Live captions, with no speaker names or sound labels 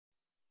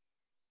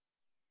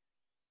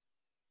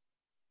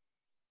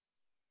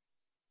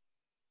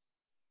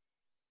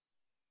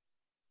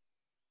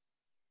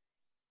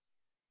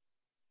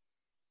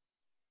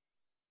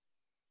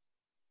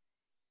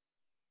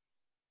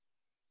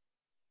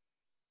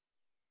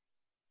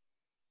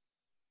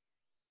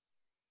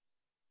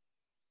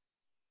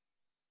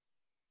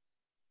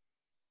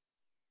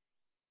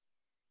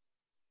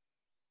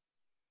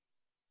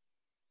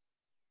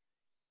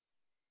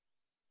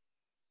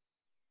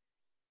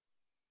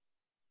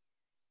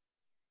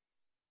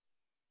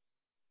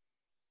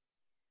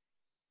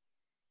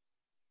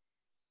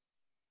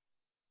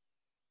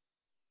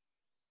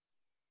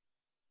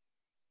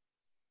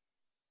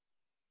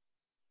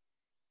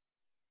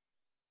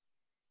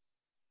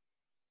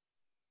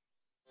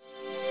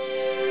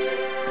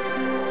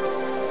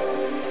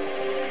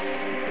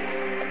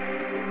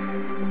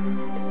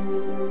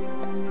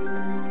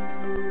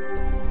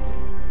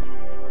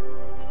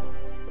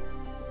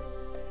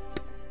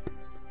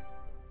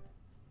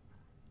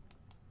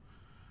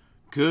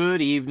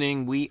Good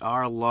evening. We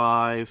are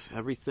live.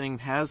 Everything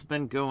has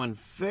been going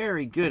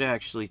very good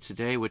actually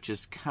today, which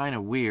is kind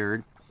of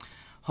weird.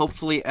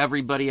 Hopefully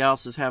everybody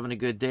else is having a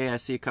good day. I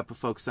see a couple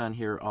folks on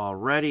here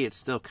already. It's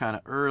still kind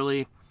of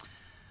early.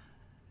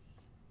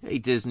 Hey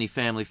Disney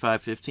Family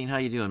 515, how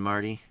you doing,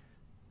 Marty?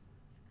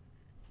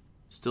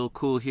 Still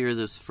cool here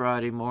this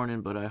Friday morning,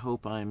 but I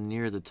hope I'm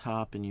near the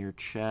top in your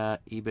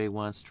chat. eBay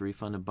wants to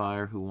refund a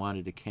buyer who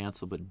wanted to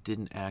cancel but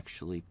didn't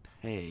actually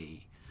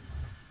pay.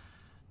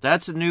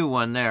 That's a new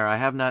one there. I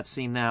have not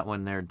seen that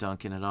one there,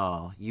 Duncan, at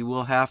all. You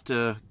will have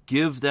to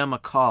give them a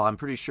call. I'm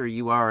pretty sure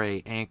you are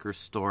a Anchor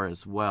store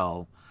as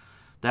well.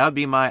 That would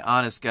be my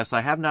honest guess.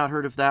 I have not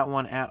heard of that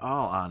one at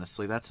all,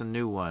 honestly. That's a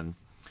new one.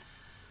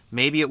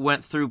 Maybe it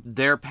went through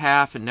their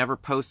path and never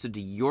posted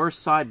to your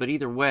side, but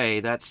either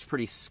way, that's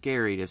pretty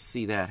scary to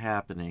see that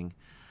happening.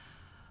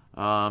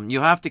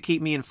 You'll have to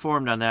keep me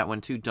informed on that one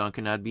too,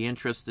 Duncan. I'd be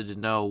interested to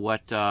know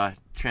what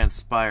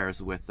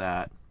transpires with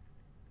that.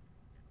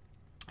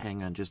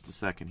 Hang on just a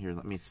second here.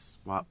 Let me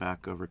swap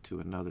back over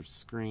to another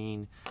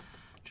screen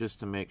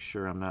just to make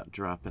sure I'm not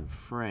dropping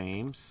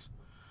frames.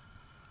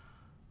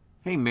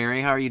 Hey,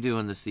 Mary, how are you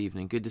doing this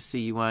evening? Good to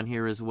see you on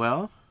here as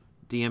well.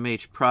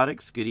 DMH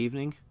Products, good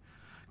evening.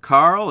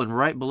 Carl, and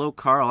right below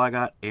Carl, I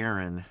got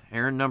Aaron.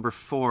 Aaron number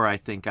 4, I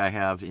think I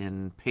have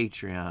in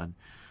Patreon.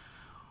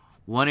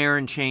 One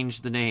Aaron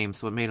changed the name,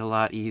 so it made it a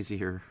lot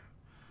easier.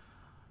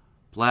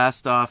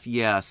 Blast off,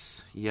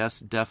 yes.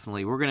 Yes,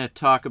 definitely. We're going to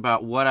talk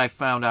about what I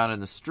found out in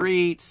the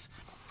streets,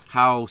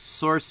 how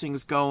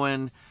sourcing's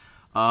going.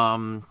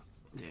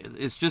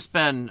 It's just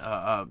been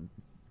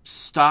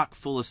stock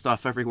full of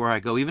stuff everywhere I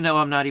go. Even though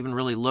I'm not even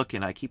really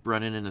looking, I keep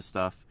running into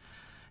stuff.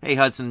 Hey,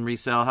 Hudson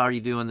Resell, how are you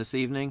doing this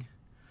evening?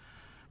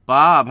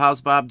 Bob,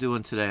 how's Bob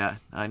doing today?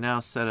 I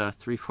now set a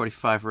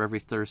 3:45 for every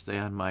Thursday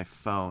on my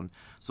phone.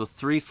 So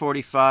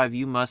 3:45,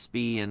 you must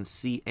be in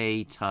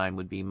CA time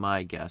would be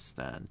my guess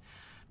then.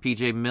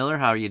 PJ Miller,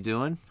 how are you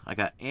doing? I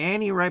got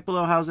Annie right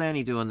below. How's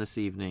Annie doing this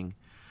evening?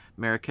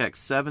 Marrakech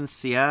 7,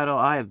 Seattle.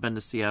 I have been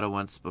to Seattle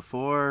once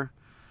before.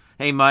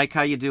 Hey, Mike,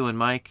 how you doing,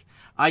 Mike?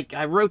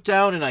 I wrote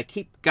down and I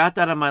got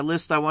that on my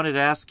list. I wanted to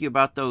ask you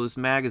about those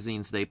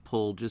magazines they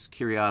pulled, just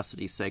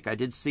curiosity's sake. I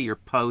did see your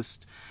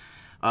post.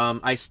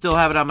 I still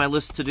have it on my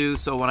list to do,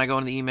 so when I go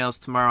into the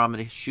emails tomorrow, I'm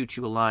going to shoot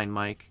you a line,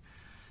 Mike.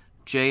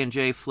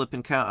 J&J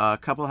Flippin'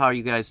 Couple, how are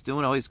you guys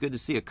doing? Always good to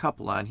see a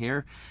couple on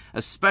here,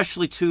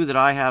 especially two that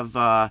I have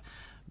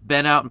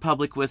been out in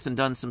public with and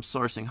done some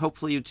sourcing.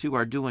 Hopefully you two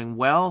are doing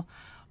well.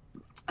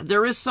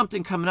 There is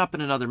something coming up in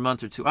another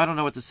month or two. I don't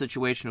know what the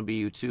situation will be,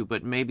 you two,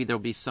 but maybe there'll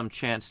be some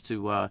chance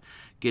to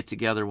get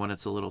together when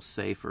it's a little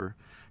safer.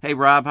 Hey,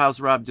 Rob,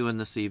 how's Rob doing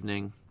this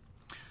evening?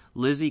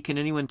 Lizzie, can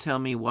anyone tell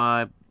me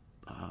why...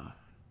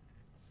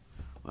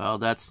 Well,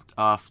 that's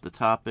off the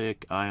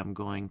topic. I am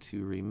going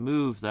to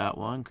remove that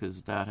one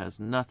because that has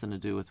nothing to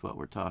do with what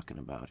we're talking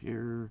about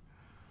here.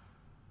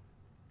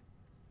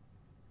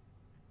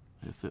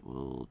 If it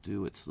will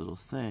do its little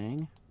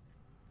thing.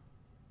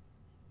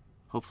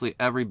 Hopefully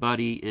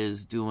everybody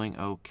is doing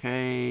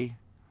okay.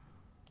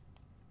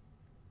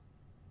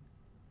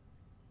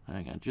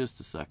 Hang on just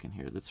a second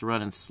here. It's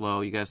running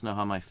slow. You guys know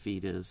how my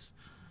feed is.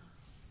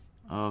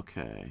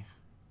 Okay.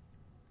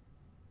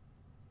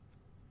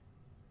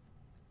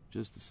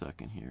 Just a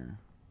second here.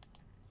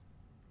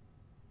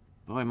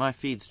 Boy, my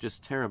feed's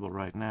just terrible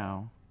right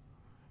now.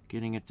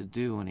 Getting it to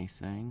do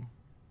anything.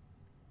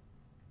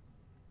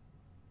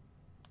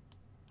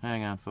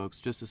 Hang on, folks.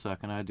 Just a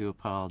second. I do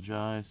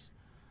apologize.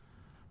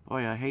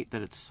 Boy, I hate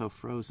that it's so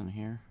frozen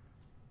here.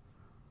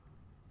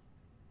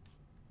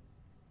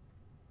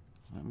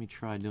 Let me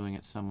try doing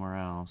it somewhere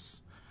else.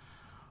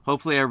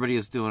 Hopefully everybody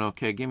is doing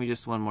okay. Give me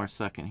just one more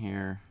second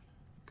here.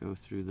 Go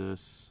through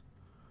this.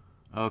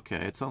 Okay,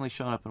 it's only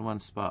showing up in one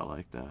spot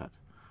like that.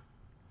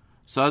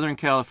 Southern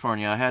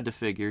California, I had to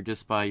figure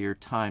just by your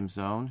time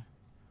zone.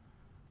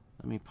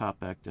 Let me pop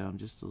back down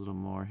just a little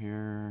more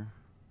here.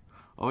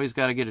 Always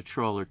got to get a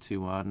troll or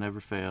two on, never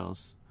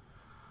fails.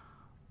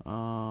 Where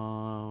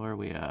are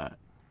we at?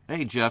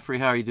 Hey, Jeffrey,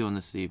 how are you doing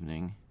this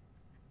evening?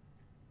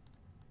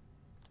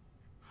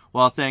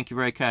 Well, thank you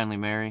very kindly,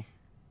 Mary.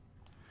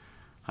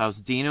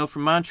 How's Dino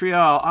from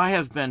Montreal? I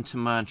have been to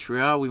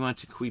Montreal. We went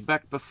to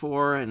Quebec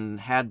before, and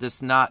had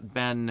this not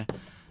been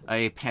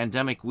a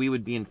pandemic, we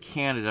would be in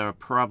Canada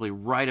probably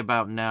right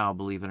about now,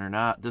 believe it or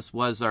not. This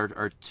was our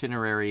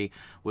itinerary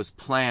was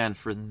planned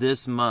for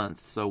this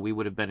month, so we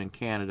would have been in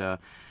Canada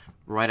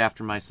right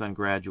after my son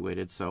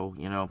graduated. So,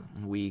 you know,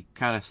 we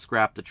kind of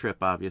scrapped the trip,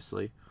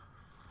 obviously.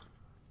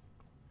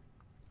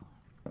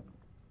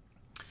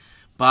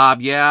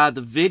 Bob, yeah,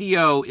 the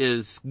video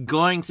is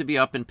going to be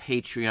up in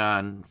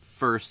Patreon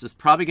first. It's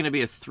probably going to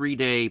be a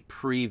 3-day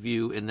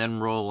preview and then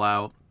roll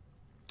out.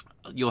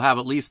 You'll have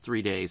at least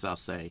 3 days, I'll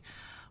say.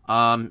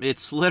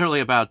 It's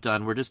literally about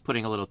done. We're just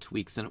putting a little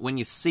tweaks in it. When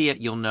you see it,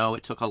 you'll know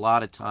it took a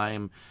lot of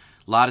time,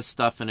 a lot of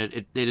stuff in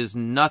it. It is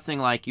nothing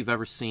like you've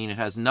ever seen. It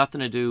has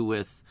nothing to do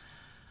with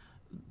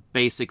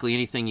basically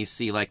anything you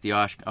see like the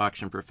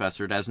Auction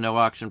Professor. It has no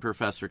Auction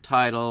Professor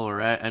title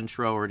or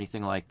intro or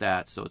anything like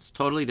that, so it's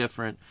totally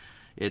different.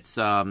 It's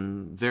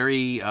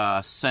very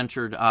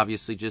centered,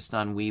 obviously, just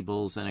on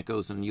Weebles, and it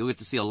goes, and you'll get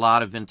to see a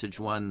lot of vintage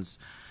ones,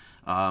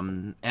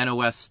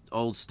 NOS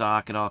old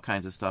stock, and all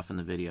kinds of stuff in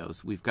the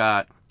videos.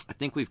 I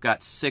think we've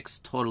got 6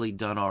 totally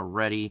done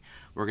already.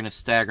 We're going to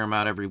stagger them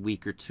out every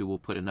week or two. We'll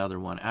put another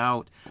one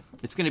out.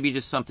 It's going to be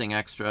just something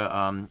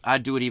extra.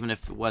 I'd do it even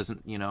if it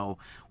wasn't, you know,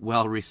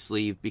 well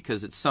received,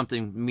 because it's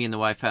something me and the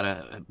wife had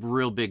a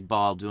real big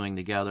ball doing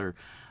together.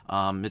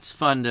 It's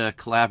fun to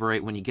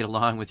collaborate when you get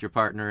along with your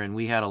partner, and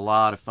we had a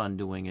lot of fun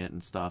doing it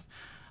and stuff.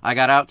 I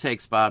got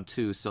outtakes, Bob,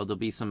 too, so there'll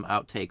be some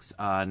outtakes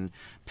on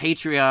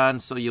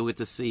Patreon, so you'll get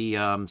to see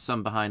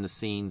some behind the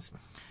scenes.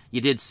 You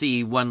did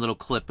see one little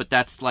clip, but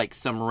that's like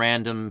some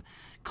random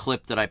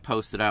clip that I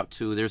posted out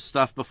too. There's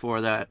stuff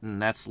before that,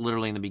 and that's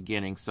literally in the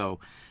beginning. So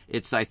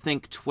it's, I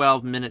think,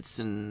 12 minutes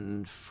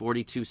and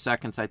 42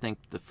 seconds, I think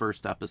the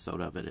first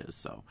episode of it is.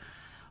 So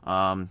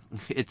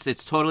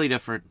it's totally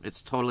different.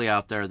 It's totally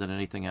out there than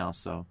anything else.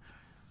 So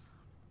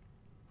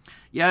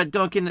yeah,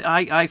 Duncan,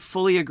 I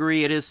fully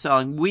agree. It is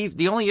selling.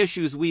 The only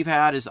issues we've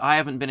had is I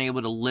haven't been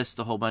able to list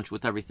a whole bunch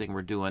with everything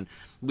we're doing.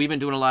 We've been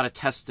doing a lot of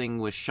testing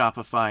with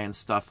Shopify and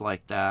stuff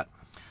like that.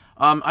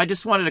 I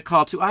just wanted to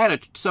call too. I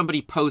had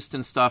somebody post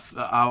and stuff.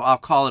 I'll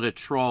call it a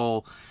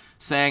troll,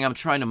 saying I'm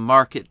trying to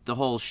market the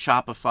whole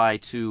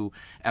Shopify to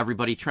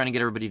everybody, trying to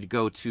get everybody to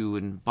go to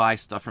and buy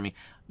stuff from me.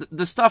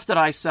 The stuff that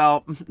I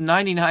sell,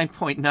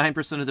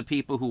 99.9% of the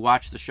people who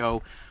watch the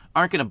show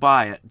aren't going to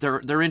buy it.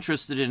 They're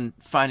interested in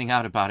finding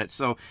out about it.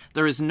 So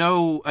there is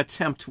no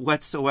attempt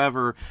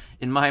whatsoever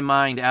in my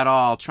mind at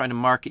all trying to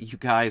market you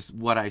guys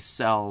what I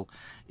sell.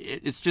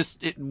 It's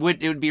just, it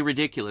would be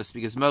ridiculous,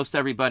 because most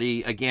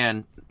everybody,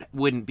 again,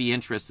 wouldn't be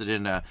interested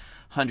in a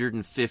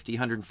 150,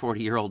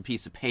 140-year-old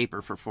piece of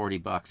paper for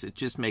 $40. It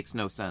just makes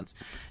no sense.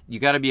 You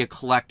got to be a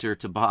collector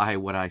to buy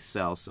what I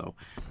sell. So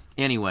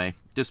anyway,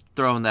 just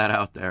throwing that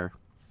out there.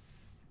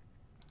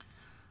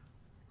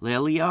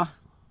 Layla,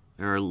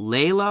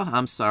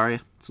 I'm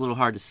sorry. It's a little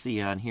hard to see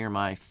on here.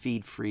 My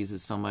feed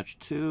freezes so much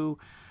too,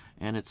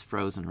 and it's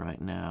frozen right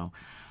now.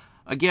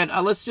 Again,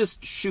 let's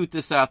just shoot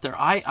this out there.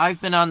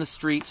 I've been on the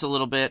streets a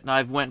little bit, and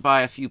I've went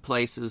by a few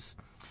places.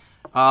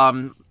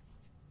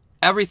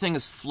 Everything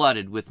is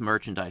flooded with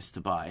merchandise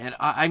to buy. And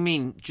I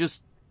mean,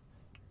 just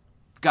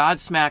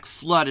Godsmack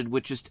flooded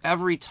with just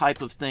every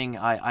type of thing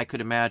I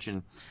could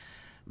imagine.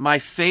 My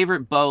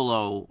favorite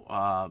bolo,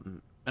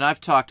 and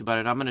I've talked about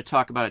it. I'm going to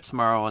talk about it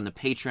tomorrow on the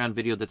Patreon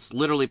video that's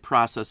literally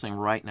processing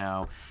right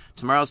now.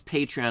 Tomorrow's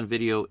Patreon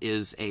video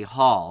is a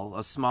haul,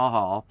 a small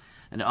haul,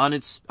 an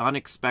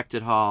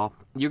unexpected haul.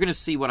 You're going to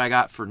see what I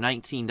got for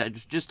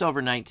just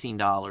over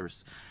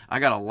 $19. I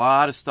got a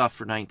lot of stuff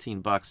for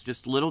 $19,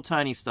 just little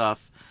tiny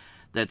stuff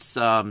that's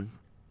some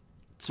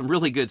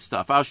really good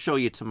stuff. I'll show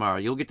you tomorrow.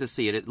 You'll get to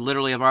see it.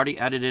 Literally, I've already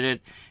edited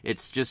it.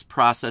 It's just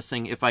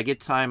processing. If I get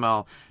time,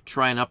 I'll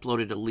try and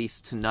upload it at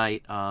least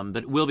tonight, but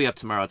it will be up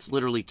tomorrow. It's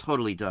literally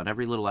totally done,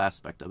 every little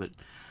aspect of it.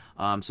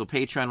 So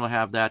Patreon will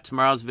have that.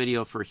 Tomorrow's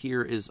video for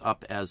here is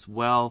up as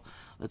well.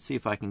 Let's see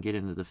if I can get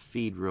into the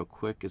feed real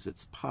quick, as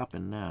it's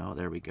popping now.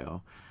 There we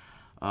go.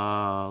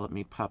 Let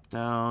me pop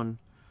down.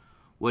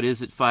 What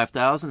is it,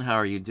 5,000? How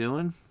are you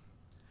doing?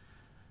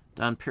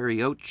 Don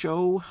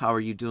Periocho, how are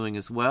you doing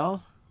as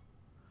well?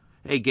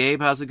 Hey,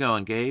 Gabe, how's it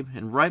going, Gabe?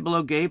 And right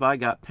below Gabe, I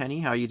got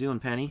Penny. How you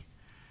doing, Penny?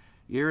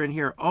 You're in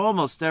here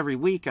almost every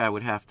week, I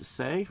would have to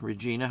say.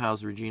 Regina,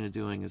 how's Regina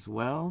doing as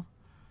well?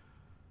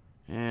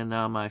 And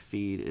now my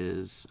feed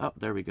is... Oh,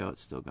 there we go.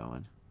 It's still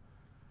going.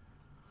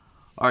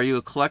 Are you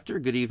a collector?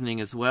 Good evening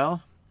as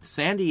well.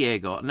 San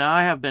Diego. Now,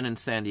 I have been in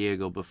San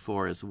Diego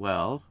before as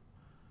well.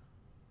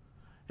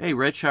 Hey,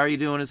 Rich, how are you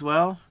doing as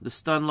well? The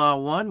Stun Law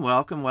 1,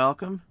 welcome,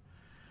 welcome.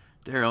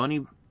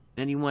 Daryl,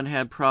 anyone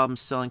had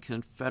problems selling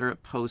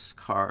Confederate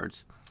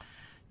postcards?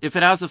 If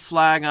it has a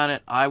flag on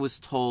it, I was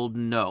told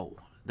no.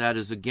 That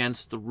is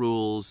against the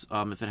rules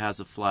if it has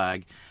a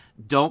flag.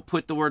 Don't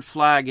put the word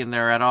flag in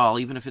there at all,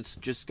 even if it's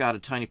just got a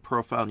tiny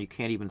profile and you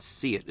can't even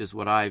see it, is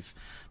what I've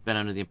been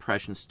under the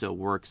impression still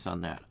works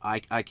on that.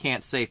 I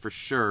can't say for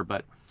sure,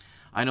 but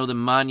I know the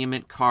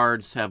monument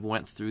cards have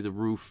went through the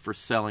roof for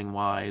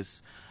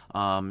selling-wise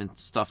and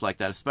stuff like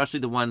that, especially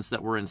the ones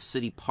that were in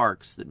city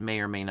parks that may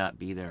or may not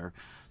be there.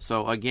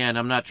 So, again,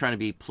 I'm not trying to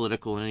be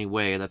political in any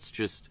way. That's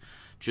just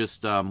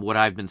what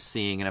I've been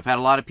seeing, and I've had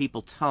a lot of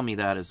people tell me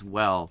that as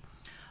well.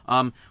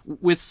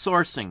 With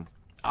sourcing,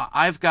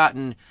 I've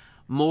gotten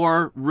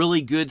more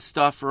really good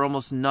stuff for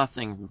almost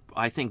nothing,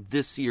 I think,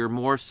 this year,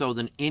 more so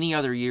than any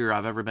other year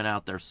I've ever been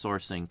out there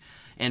sourcing.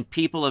 And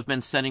people have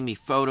been sending me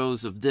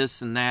photos of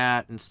this and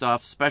that and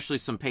stuff, especially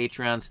some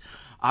Patreons.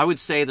 I would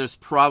say there's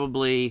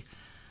probably,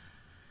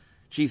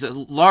 geez, a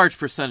large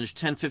percentage,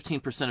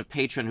 10-15% of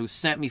Patreon who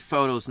sent me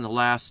photos in the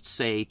last,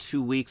 say,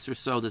 2 weeks or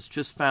so that's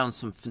just found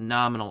some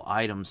phenomenal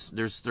items.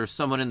 There's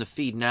someone in the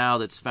feed now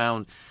that's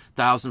found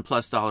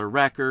 $1,000+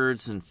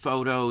 records and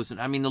photos, and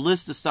I mean the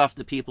list of stuff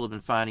that people have been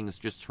finding is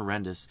just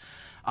horrendous.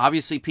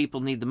 obviously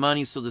people need the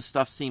money, so the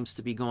stuff seems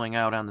to be going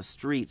out on the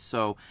streets.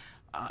 So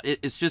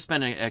it's just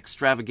been an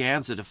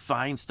extravaganza to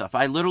find stuff.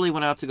 I literally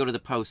went out to go to the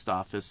post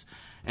office,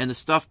 and the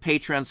stuff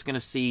Patreon's going to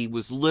see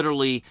was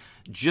literally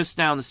just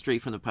down the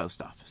street from the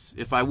post office.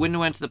 If I wouldn't have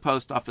went to the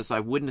post office, I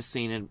wouldn't have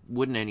seen it,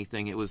 wouldn't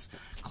anything. It was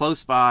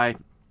close by.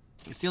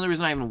 It's the only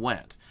reason I even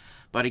went.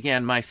 But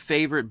again, my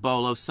favorite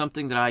bolo,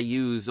 something that I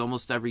use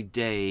almost every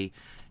day,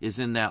 is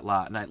in that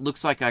lot. And it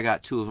looks like I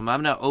got 2 of them.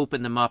 I'm going to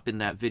open them up in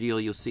that video.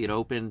 You'll see it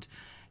opened.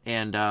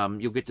 And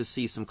you'll get to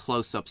see some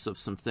close-ups of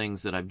some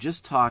things that I've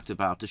just talked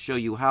about to show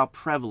you how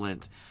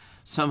prevalent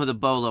some of the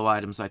bolo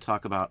items I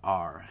talk about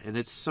are. And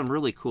it's some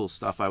really cool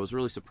stuff. I was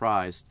really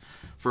surprised.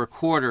 For a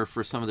quarter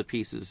for some of the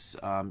pieces,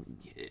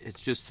 it's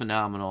just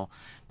phenomenal.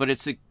 But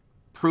it's a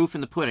proof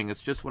in the pudding.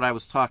 It's just what I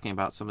was talking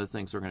about, some of the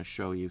things we're going to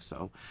show you.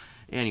 So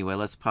anyway,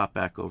 let's pop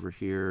back over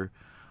here.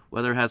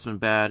 Weather has been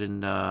bad in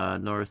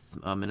North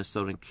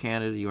Minnesota and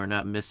Canada. You are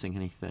not missing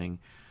anything.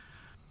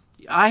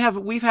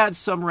 We've had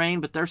some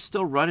rain, but they're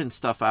still running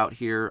stuff out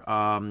here.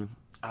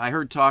 I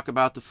heard talk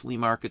about the flea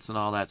markets and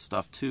all that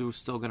stuff too,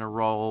 still going to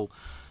roll.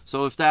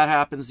 So if that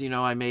happens, you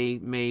know, I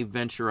may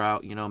venture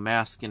out, you know,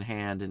 mask in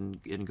hand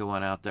and go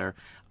on out there.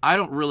 I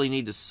don't really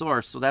need to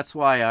source, so that's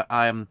why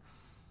I'm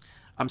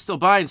still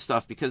buying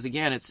stuff, because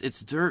again,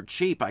 it's dirt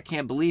cheap. I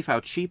can't believe how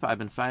cheap I've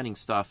been finding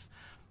stuff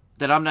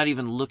that I'm not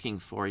even looking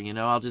for. You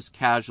know, I'll just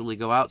casually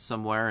go out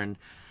somewhere and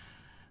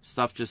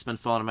stuff just been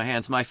falling in my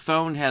hands. My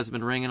phone has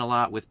been ringing a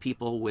lot with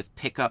people with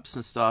pickups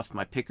and stuff.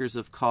 My pickers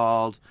have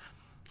called.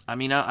 I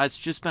mean, it's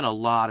just been a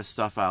lot of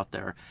stuff out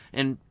there.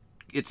 And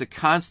it's a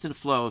constant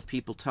flow of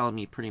people telling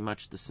me pretty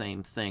much the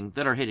same thing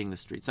that are hitting the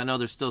streets. I know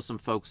there's still some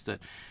folks that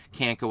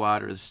can't go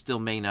out, or there still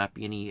may not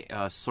be any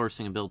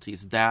sourcing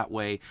abilities that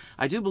way.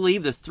 I do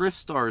believe the thrift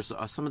stores,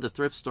 some of the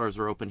thrift stores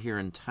are open here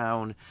in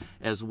town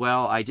as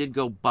well. I did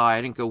go by,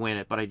 I didn't go in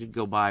it, but I did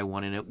go by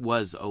one, and it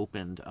was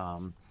opened.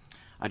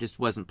 I just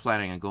wasn't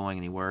planning on going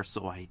anywhere,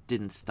 so I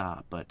didn't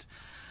stop. But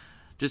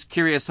just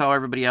curious how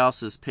everybody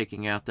else is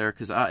picking out there,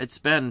 because it's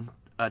been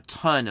a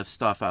ton of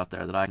stuff out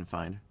there that I can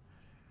find.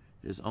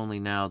 It is only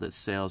now that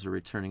sales are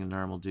returning to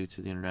normal due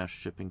to the international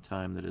shipping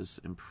time that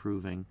is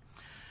improving.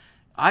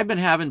 I've been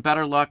having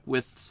better luck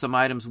with some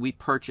items we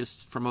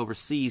purchased from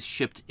overseas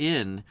shipped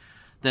in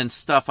than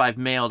stuff I've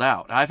mailed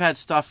out. I've had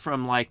stuff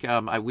from, like,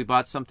 we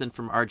bought something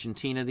from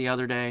Argentina the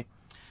other day,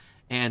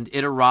 and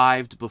it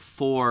arrived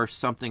before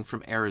something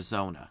from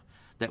Arizona.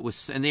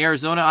 And the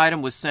Arizona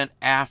item was sent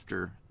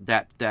after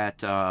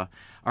that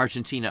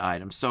Argentina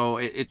item. So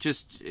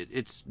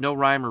it's no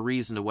rhyme or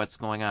reason to what's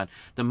going on.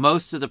 The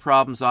most of the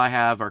problems I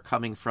have are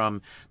coming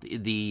from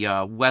the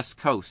West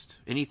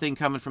Coast. Anything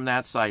coming from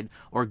that side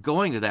or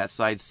going to that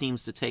side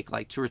seems to take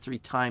like 2 or 3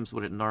 times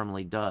what it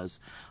normally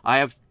does. I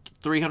have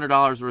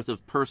 $300 worth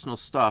of personal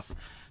stuff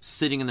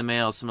sitting in the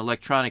mail, some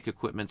electronic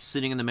equipment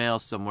sitting in the mail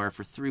somewhere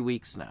for 3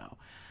 weeks now.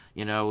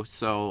 You know,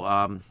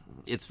 so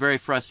it's very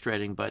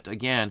frustrating. But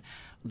again,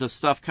 the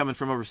stuff coming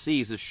from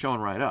overseas is showing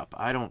right up.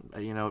 I don't,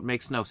 you know, it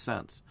makes no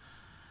sense.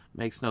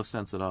 Makes no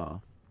sense at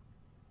all.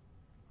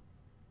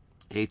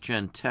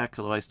 HN Tech,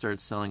 hello, I started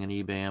selling on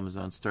eBay,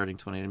 Amazon starting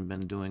 20, and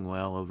been doing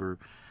well over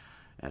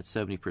at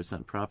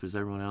 70% prop. Is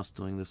everyone else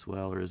doing this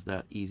well, or is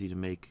that easy to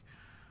make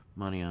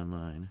money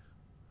online?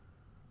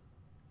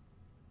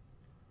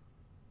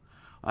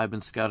 I've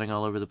been scouting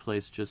all over the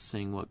place, just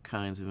seeing what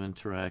kinds of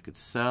inventory I could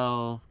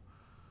sell.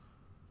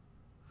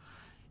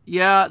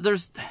 Yeah,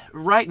 there's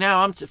right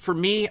now. For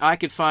me, I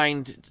could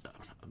find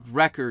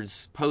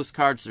records,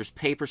 postcards. There's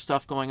paper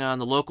stuff going on.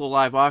 The local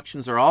live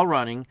auctions are all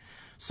running,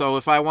 so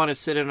if I want to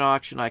sit in an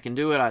auction, I can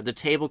do it. The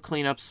table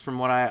cleanups, from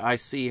what I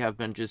see, have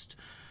been just.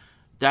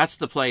 That's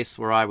the place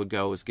where I would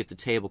go, is get the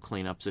table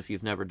cleanups if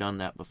you've never done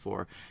that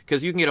before,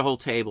 because you can get a whole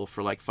table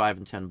for like $5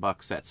 and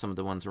 $10 at some of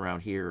the ones around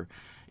here,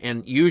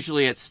 and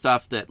usually it's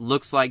stuff that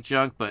looks like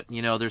junk, but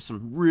you know, there's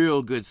some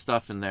real good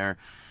stuff in there.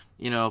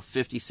 You know,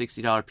 $50,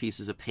 $60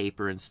 pieces of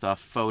paper and stuff,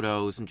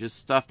 photos, and just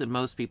stuff that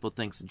most people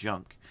think's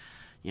junk.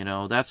 You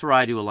know, that's where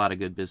I do a lot of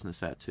good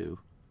business at, too.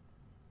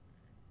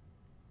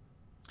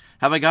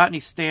 Have I got any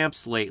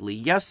stamps lately?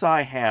 Yes,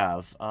 I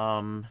have.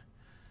 Well,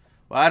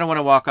 I don't want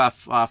to walk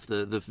off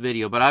the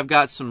video, but I've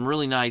got some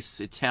really nice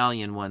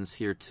Italian ones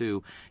here,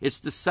 too. It's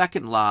the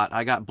second lot.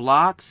 I got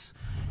blocks,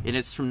 and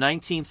it's from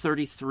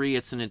 1933.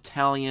 It's an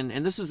Italian,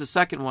 and this is the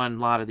second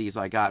lot of these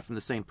I got from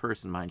the same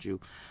person, mind you.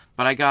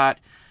 But I got...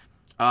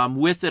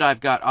 with it, I've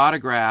got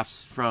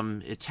autographs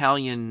from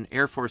Italian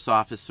Air Force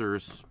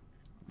officers,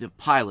 the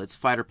pilots,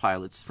 fighter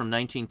pilots from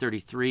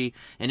 1933.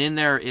 And in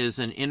there is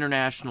an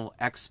International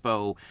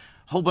Expo,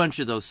 whole bunch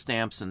of those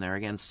stamps in there.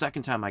 Again,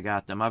 second time I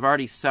got them. I've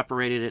already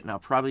separated it, and I'll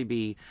probably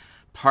be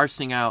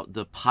parsing out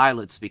the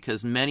pilots,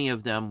 because many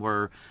of them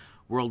were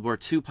World War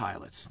II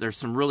pilots. There's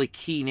some really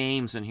key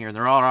names in here, and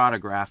they're all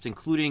autographed,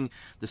 including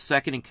the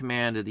second in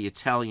command of the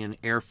Italian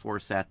Air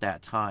Force at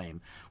that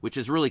time, which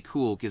is really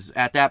cool, because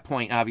at that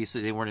point,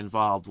 obviously, they weren't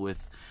involved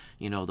with,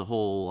 you know, the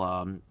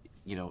whole,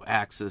 you know,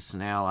 Axis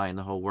and Ally and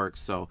the whole works.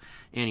 So,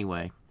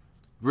 anyway,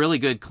 Really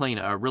good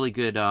really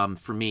good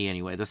for me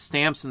anyway. The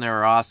stamps in there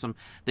are awesome.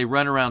 They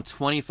run around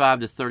 25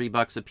 to 30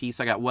 bucks a piece.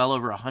 I got well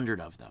over 100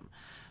 of them.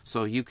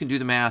 So you can do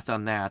the math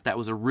on that. That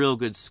was a real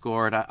good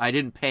score. And I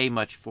didn't pay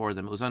much for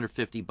them. It was under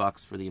 50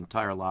 bucks for the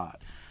entire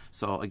lot.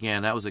 So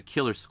again, that was a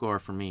killer score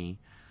for me.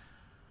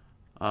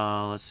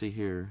 Let's see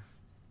here.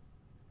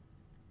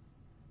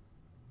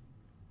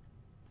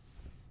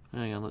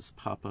 Hang on, let's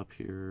pop up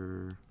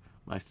here.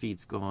 My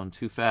feed's going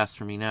too fast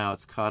for me now.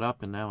 It's caught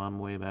up and now I'm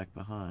way back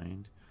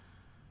behind.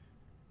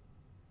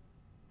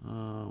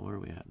 Where are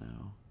we at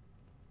now?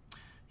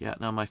 Yeah,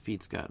 now my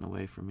feed's gotten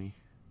away from me.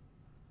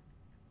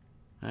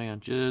 Hang on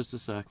just a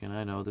second.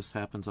 I know this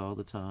happens all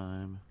the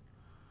time.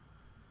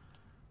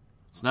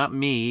 It's not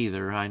me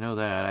either. I know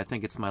that. I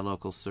think it's my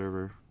local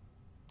server.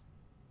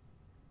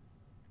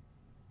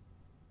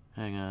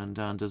 Hang on,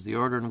 Don. Does the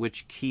order in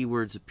which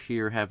keywords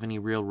appear have any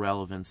real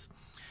relevance?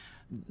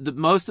 The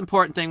most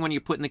important thing when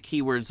you're putting the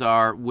keywords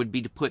would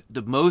be to put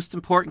the most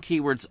important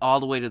keywords all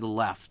the way to the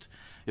left.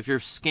 If you're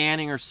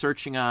scanning or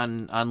searching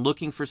on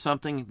looking for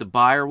something, the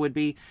buyer would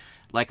be,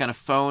 like on a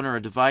phone or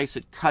a device,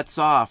 it cuts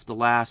off the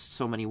last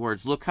so many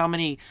words. Look how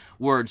many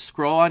words.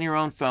 Scroll on your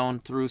own phone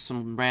through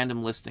some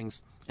random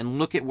listings and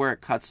look at where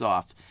it cuts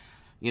off.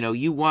 You know,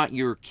 you want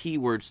your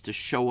keywords to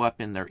show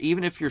up in there.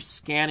 Even if you're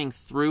scanning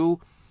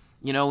through,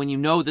 you know, and you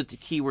know that the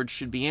keyword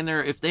should be in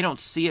there, if they don't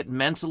see it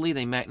mentally,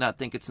 they might not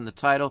think it's in the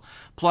title.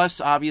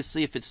 Plus,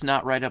 obviously, if it's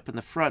not right up in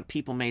the front,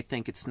 people may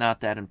think it's not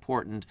that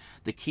important,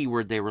 the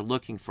keyword they were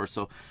looking for.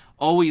 So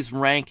always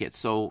rank it.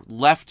 So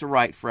left to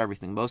right for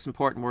everything. Most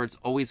important words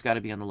always got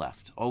to be on the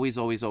left. Always,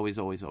 always, always,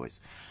 always,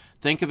 always.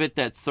 Think of it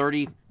that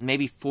 30,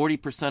 maybe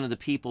 40% of the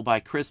people by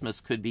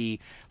Christmas could be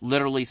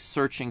literally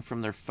searching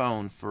from their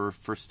phone for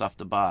stuff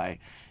to buy.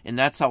 And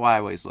that's how I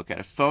always look at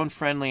it. Phone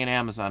friendly and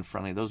Amazon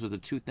friendly. Those are the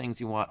two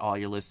things you want all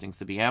your listings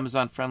to be.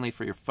 Amazon friendly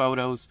for your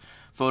photos,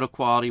 photo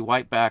quality,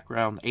 white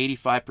background,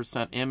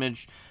 85%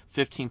 image,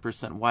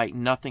 15% white,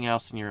 nothing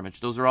else in your image.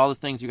 Those are all the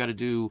things you got to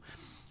do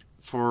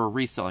for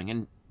reselling.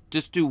 And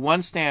just do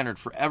one standard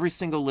for every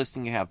single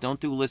listing you have. Don't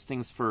do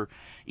listings for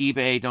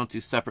eBay. Don't do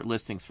separate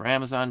listings for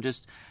Amazon.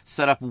 Just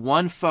set up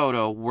one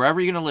photo wherever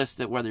you're going to list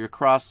it, whether you're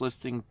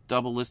cross-listing,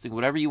 double listing,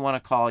 whatever you want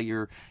to call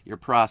your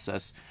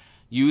process.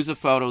 Use a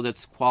photo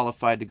that's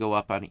qualified to go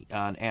up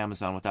on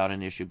Amazon without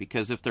an issue,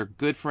 because if they're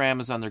good for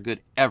Amazon, they're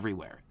good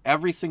everywhere.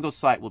 Every single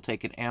site will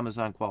take an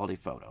Amazon quality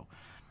photo.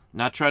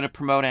 Not trying to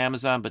promote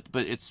Amazon, but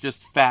it's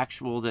just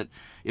factual that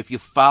if you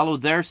follow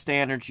their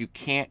standards, you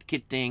can't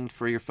get dinged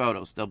for your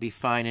photos. They'll be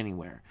fine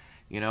anywhere.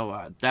 You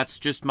know, that's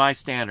just my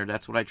standard.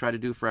 That's what I try to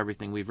do for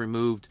everything. We've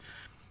removed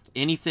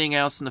anything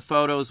else in the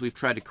photos. We've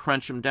tried to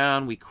crunch them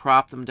down. We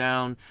crop them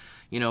down.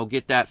 You know,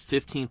 get that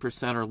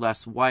 15% or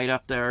less white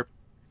up there.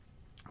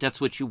 That's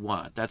what you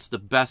want. That's the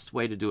best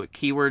way to do it.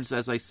 Keywords,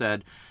 as I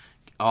said,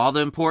 all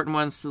the important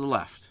ones to the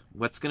left.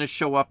 What's going to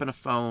show up in a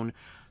phone?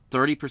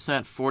 30%,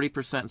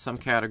 40% in some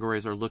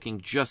categories are looking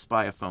just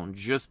by a phone,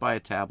 just by a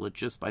tablet,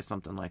 just by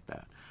something like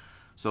that.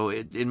 So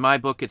in my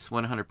book, it's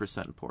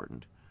 100%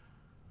 important.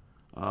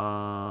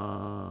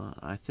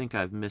 I think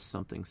I've missed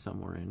something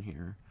somewhere in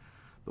here,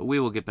 but we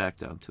will get back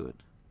down to it.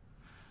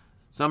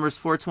 Summers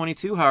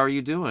 422, how are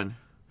you doing?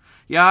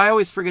 Yeah, I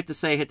always forget to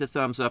say hit the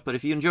thumbs up, but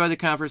if you enjoy the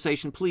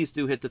conversation, please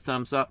do hit the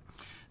thumbs up.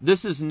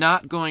 This is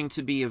not going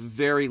to be a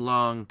very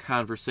long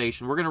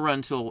conversation. We're going to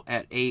run till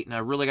at 8, and I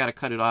really got to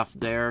cut it off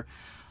there.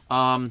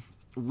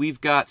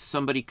 We've got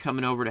somebody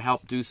coming over to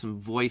help do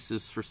some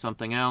voices for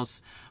something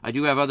else. I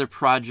do have other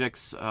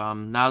projects.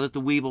 Now that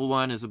the Weeble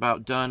one is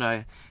about done,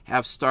 I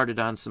have started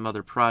on some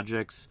other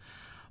projects.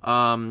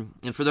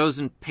 And for those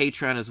in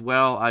Patreon as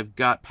well, I've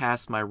got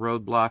past my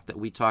roadblock that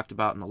we talked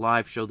about in the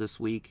live show this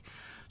week.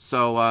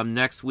 So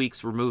next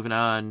week's we're moving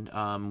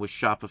on with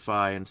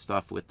Shopify and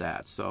stuff with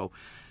that. So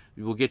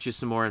we'll get you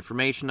some more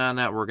information on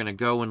that. We're going to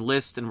go and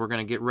list, and we're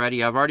going to get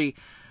ready. I've already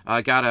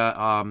got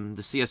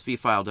the CSV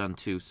file done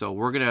too. So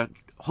we're going to,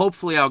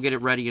 hopefully I'll get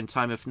it ready in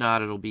time. If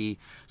not, it'll be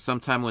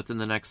sometime within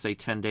the next, say,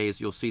 10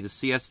 days. You'll see the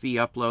CSV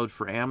upload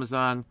for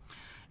Amazon,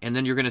 and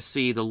then you're going to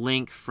see the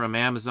link from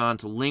Amazon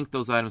to link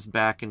those items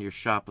back into your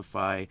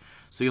Shopify.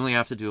 So you only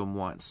have to do them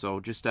once.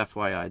 So just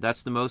FYI,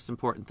 that's the most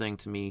important thing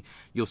to me.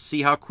 You'll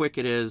see how quick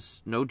it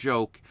is. No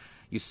joke.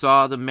 You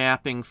saw the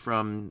mapping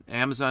from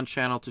Amazon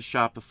channel to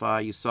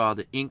Shopify. You saw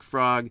the Ink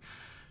Frog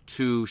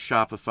to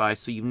Shopify.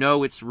 So you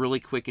know it's really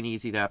quick and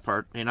easy, that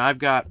part. And I've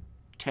got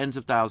tens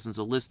of thousands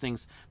of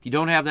listings. If you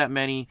don't have that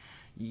many,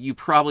 you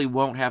probably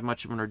won't have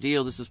much of an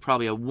ordeal. This is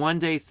probably a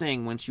one-day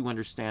thing once you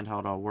understand how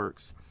it all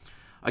works.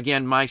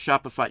 Again, my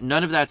Shopify,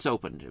 none of that's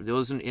opened.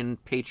 Those in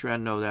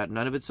Patreon know that.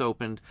 None of it's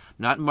opened.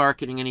 Not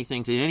marketing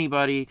anything to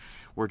anybody.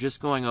 We're just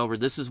going over,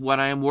 this is what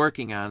I am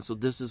working on, so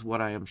this is what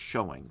I am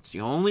showing. It's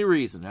the only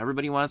reason.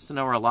 Everybody wants to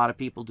know, or a lot of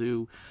people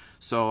do.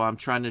 So I'm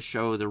trying to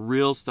show the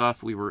real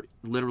stuff. We were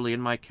literally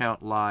in my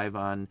account live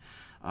on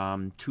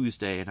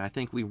Tuesday, and I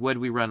think we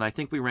ran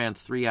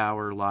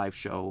 3-hour live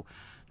show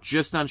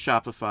just on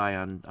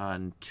Shopify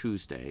on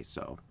Tuesday.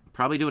 So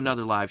probably do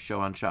another live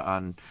show on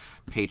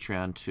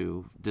Patreon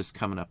too this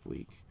coming up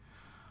week.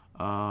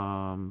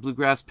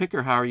 Bluegrass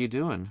Picker, how are you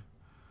doing?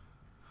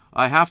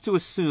 I have to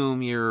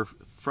assume you're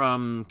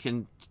from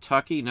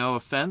Kentucky, no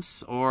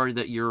offense, or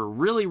that you're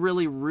really,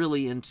 really,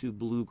 really into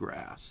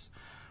bluegrass.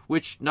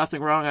 Which,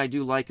 nothing wrong, I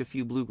do like a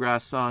few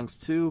bluegrass songs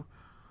too.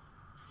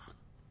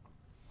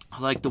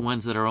 I like the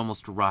ones that are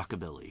almost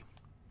rockabilly.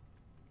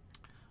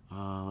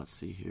 Let's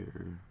see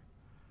here.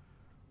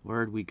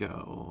 Where'd we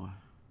go?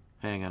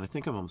 Hang on, I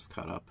think I'm almost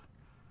caught up.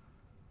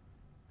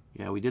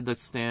 Yeah, we did the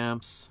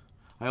stamps.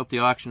 I hope the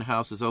auction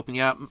house is open.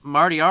 Yeah,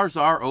 Marty, ours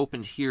are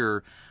opened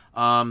here.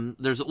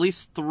 There's at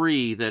least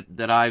 3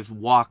 that I've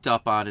walked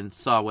up on and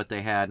saw what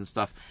they had and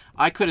stuff.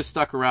 I could have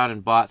stuck around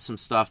and bought some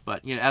stuff,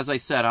 but you know, as I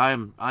said,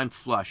 I'm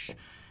flush.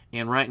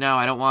 And right now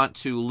I don't want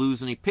to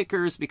lose any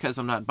pickers because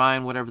I'm not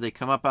buying whatever they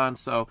come up on,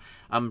 so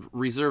I'm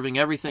reserving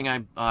everything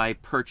I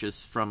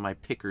purchase from my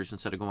pickers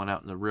instead of going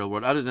out in the real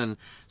world, other than,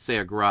 say,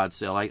 a garage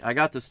sale. I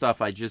got the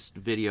stuff I just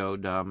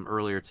videoed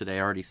earlier today,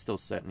 already still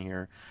sitting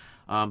here.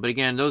 But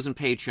again, those in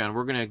Patreon,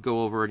 we're going to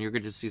go over and you're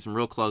going to see some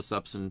real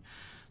close-ups and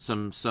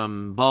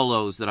some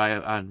bolos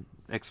that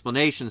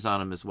explanations on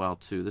them as well,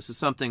 too. This is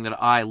something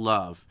that I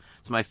love.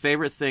 It's my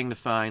favorite thing to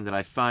find, that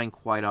I find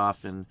quite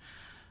often.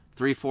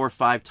 3, 4,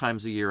 5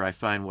 times a year I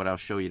find what I'll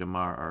show you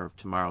tomorrow, or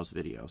tomorrow's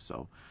video.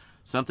 So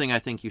something I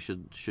think you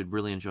should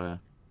really enjoy.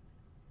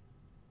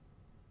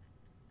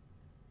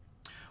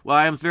 Well,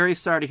 I am very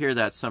sorry to hear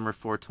that, Summer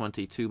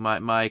 422.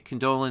 My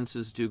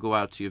condolences do go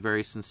out to you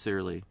very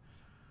sincerely.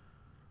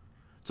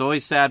 It's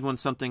always sad when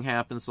something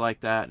happens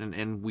like that,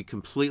 and we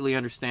completely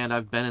understand.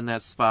 I've been in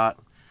that spot,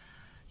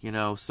 you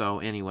know, so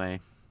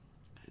anyway,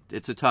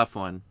 it's a tough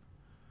one.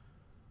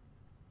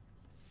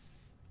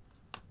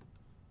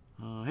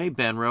 Hey,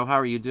 Benro, how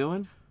are you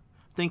doing?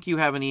 I think you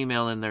have an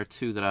email in there,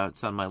 too,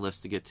 it's on my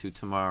list to get to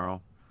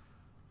tomorrow.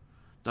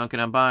 Duncan,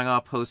 I'm buying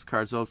all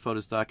postcards, old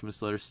photos,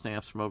 documents, letters,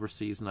 stamps from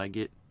overseas, and I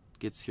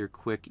gets here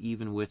quick,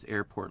 even with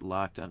airport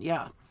lockdown.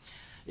 Yeah,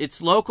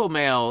 it's local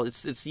mail.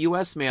 It's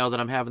U.S. mail that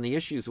I'm having the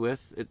issues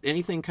with.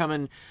 Anything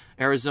coming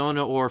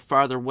Arizona or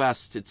farther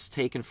west, it's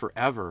taken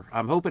forever.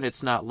 I'm hoping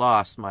it's not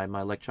lost, my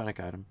electronic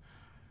item.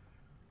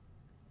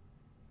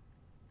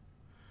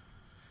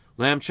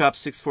 Lamb Chop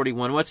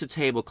 641, what's a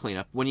table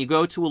cleanup? When you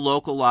go to a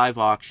local live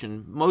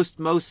auction,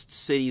 most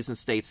cities and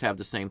states have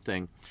the same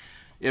thing.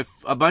 If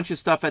a bunch of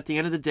stuff at the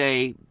end of the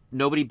day,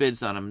 nobody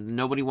bids on them.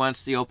 Nobody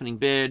wants the opening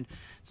bid.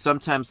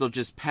 Sometimes they'll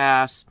just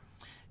pass.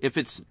 If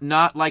it's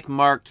not like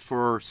marked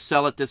for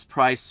sell at this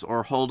price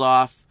or hold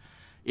off,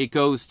 it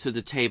goes to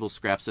the table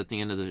scraps at the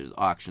end of the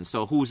auction.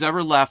 So who's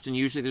ever left, and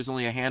usually there's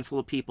only a handful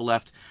of people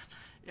left,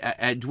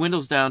 it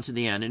dwindles down to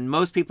the end, and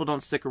most people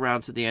don't stick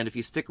around to the end. If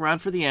you stick around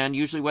for the end,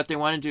 usually what they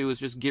want to do is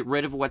just get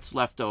rid of what's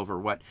left over,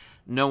 what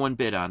no one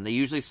bid on. They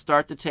usually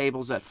start the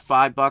tables at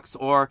 $5,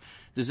 or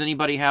does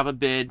anybody have a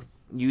bid?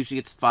 Usually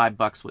it's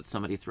 $5 what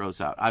somebody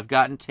throws out. I've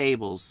gotten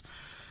tables,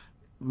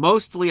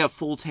 mostly a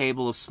full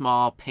table of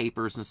small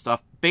papers and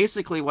stuff,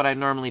 basically what I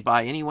normally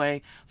buy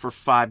anyway, for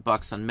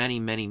 $5 on many,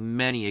 many,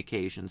 many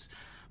occasions.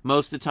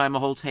 Most of the time, a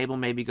whole table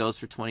maybe goes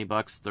for $20,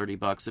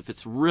 $30. If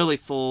it's really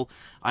full,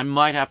 I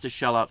might have to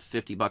shell out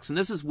 $50. And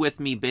this is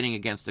with me bidding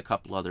against a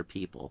couple other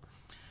people.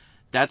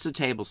 That's a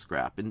table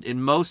scrap. And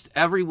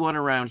everyone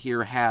around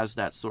here has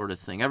that sort of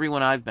thing.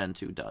 Everyone I've been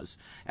to does,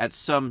 at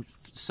some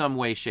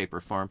way, shape,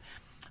 or form.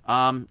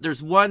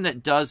 There's one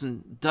that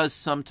does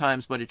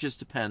sometimes, but it just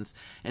depends.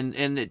 And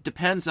it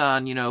depends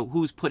on, you know,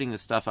 who's putting the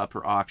stuff up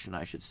for auction,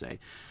 I should say.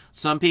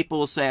 Some people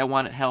will say, I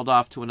want it held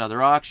off to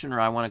another auction, or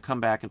I want to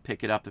come back and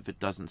pick it up if it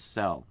doesn't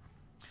sell.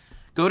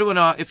 Go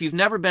to if you've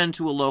never been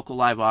to a local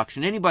live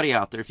auction, anybody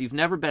out there, if you've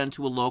never been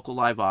to a local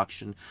live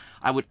auction,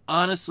 I would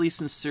honestly,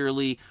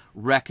 sincerely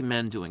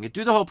recommend doing it.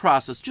 Do the whole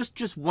process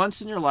just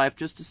once in your life,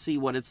 just to see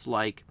what it's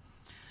like.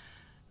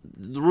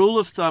 The rule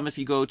of thumb, if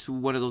you go to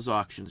one of those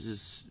auctions,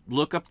 is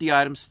look up the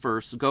items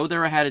first. Go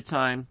there ahead of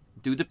time.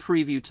 Do the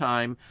preview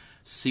time.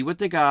 See what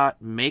they got.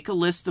 Make a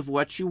list of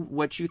what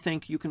you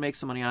think you can make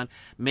some money on.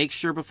 Make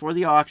sure before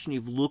the auction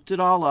you've looked it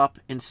all up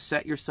and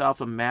set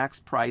yourself a max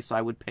price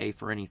I would pay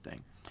for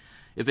anything.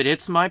 If it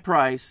hits my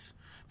price,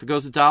 if it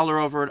goes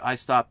 $1 over it, I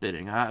stop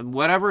bidding.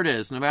 Whatever it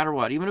is, no matter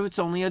what, even if it's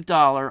only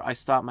 $1, I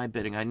stop my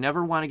bidding. I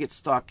never want to get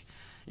stuck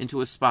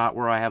into a spot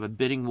where I have a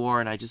bidding war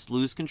and I just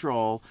lose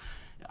control.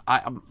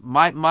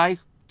 My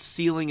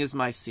ceiling is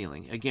my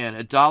ceiling. Again,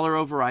 $1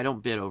 over, I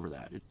don't bid over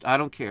that. I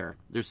don't care.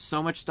 There's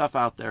so much stuff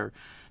out there.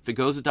 If it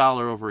goes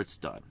 $1 over, it's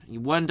done.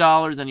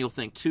 $1, then you'll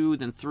think 2,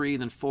 then 3,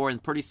 then 4,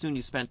 and pretty soon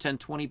you spend $10,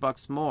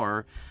 $20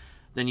 more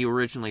than you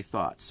originally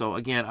thought. So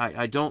again,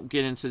 I don't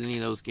get into any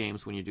of those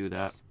games when you do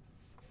that.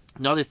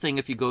 Another thing,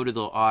 if you go to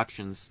the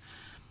auctions,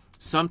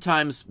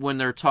 sometimes when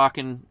they're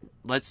talking,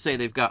 let's say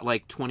they've got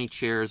like 20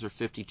 chairs or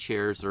 50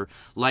 chairs or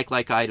like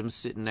items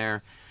sitting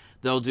there,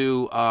 they'll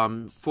do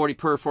 40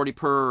 per,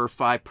 or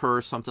 5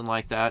 per, something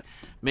like that.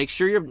 Make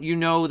sure you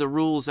know the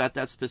rules at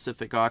that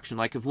specific auction.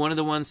 Like if one of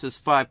the ones says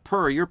 5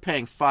 per, you're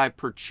paying 5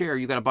 per chair.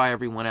 You got to buy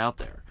everyone out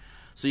there.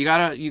 So you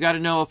gotta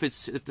know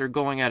if they're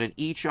going at an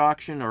each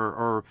auction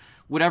or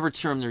whatever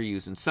term they're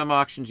using. Some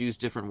auctions use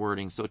different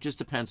wording, so it just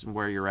depends on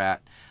where you're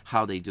at,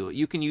 how they do it.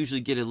 You can usually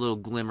get a little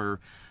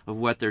glimmer of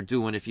what they're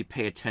doing if you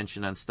pay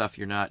attention on stuff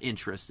you're not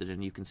interested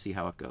in. You can see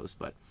how it goes.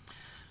 But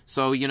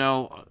so, you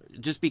know,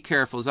 just be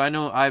careful. As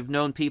I've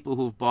known people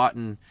who've bought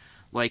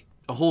like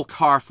a whole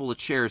car full of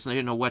chairs and they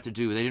didn't know what to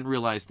do. They didn't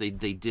realize they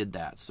did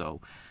that.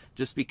 So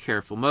just be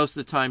careful. Most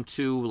of the time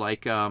too,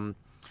 like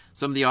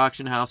some of the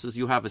auction houses,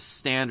 you have a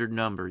standard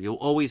number. You'll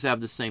always have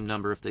the same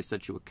number if they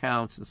set you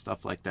accounts and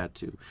stuff like that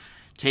too.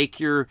 Take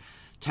your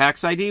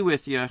tax ID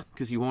with you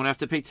because you won't have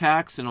to pay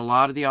tax in a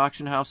lot of the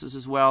auction houses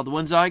as well. The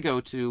ones I go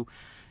to,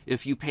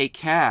 if you pay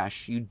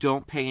cash, you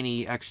don't pay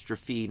any extra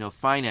fee, no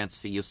finance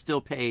fee. You'll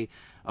still pay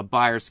a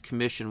buyer's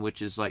commission,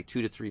 which is like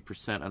 2 to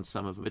 3% on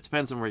some of them. It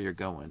depends on where you're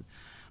going.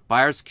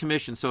 Buyer's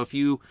commission. So if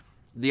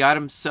the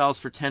item sells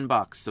for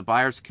 $10, the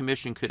buyer's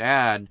commission could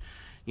add,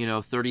 you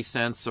know, 30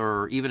 cents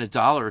or even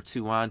 $1 or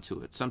 $2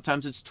 onto it.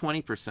 Sometimes it's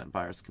 20%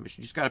 buyer's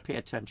commission. You just got to pay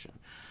attention.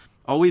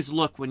 Always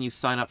look when you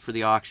sign up for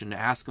the auction to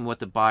ask them what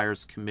the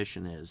buyer's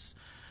commission is,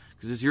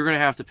 because you're going to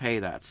have to pay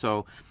that.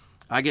 So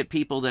I get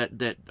people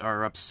that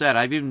are upset.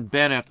 I've even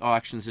been at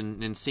auctions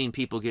and seen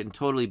people getting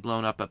totally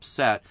blown up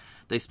upset.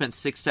 They spent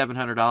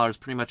 $600-700,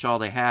 pretty much all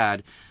they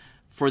had,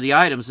 for the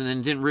items, and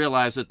then didn't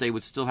realize that they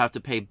would still have to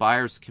pay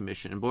buyer's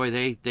commission. And boy,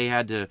 they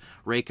had to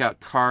rake out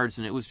cards,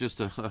 and it was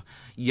just a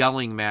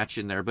yelling match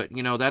in there. But,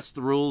 you know, that's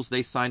the rules.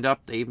 They signed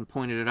up. They even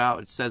pointed it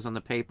out. It says on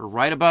the paper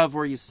right above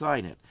where you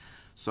sign it.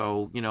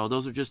 So, you know,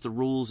 those are just the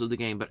rules of the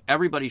game. But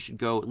everybody should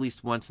go at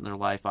least once in their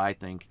life, I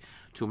think,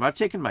 to them. I've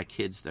taken my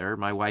kids there.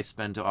 My wife's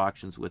been to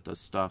auctions with us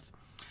stuff.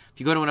 If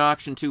you go to an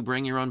auction, too,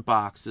 bring your own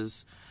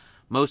boxes.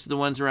 Most of the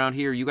ones around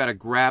here, you got to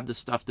grab the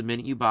stuff the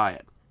minute you buy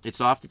it.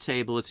 It's off the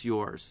table. It's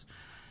yours.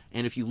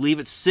 And if you leave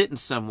it sitting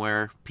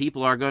somewhere,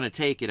 people are going to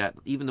take it,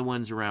 even the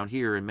ones around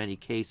here in many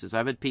cases.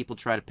 I've had people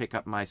try to pick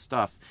up my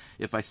stuff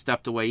if I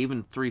stepped away,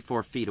 even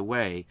 3-4 feet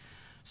away.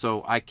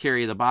 So I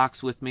carry the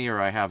box with me, or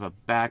I have a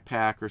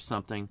backpack or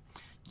something.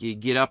 You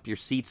get up, your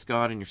seat's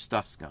gone, and your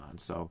stuff's gone.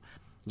 So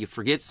you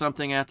forget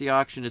something at the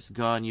auction, it's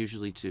gone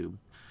usually too.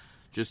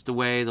 Just the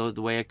way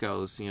it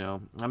goes, you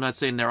know. I'm not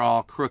saying they're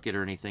all crooked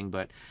or anything,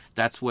 but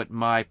that's what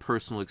my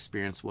personal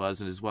experience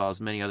was, and as well as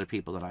many other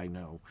people that I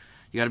know.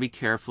 You got to be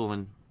careful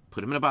and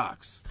put them in a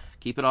box.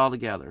 Keep it all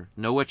together.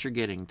 Know what you're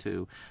getting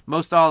to.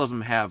 Most all of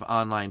them have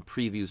online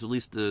previews, at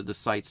least the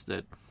sites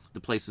the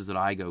places that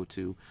I go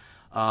to.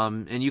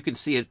 And you can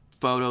see it,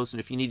 photos, and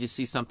if you need to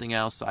see something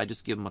else, I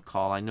just give them a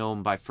call. I know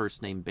them by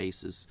first name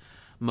basis,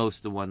 most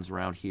of the ones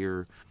around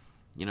here.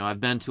 You know,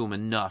 I've been to them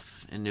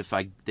enough, and if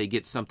they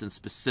get something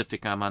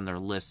specific, I'm on their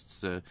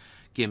lists to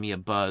give me a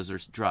buzz or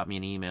drop me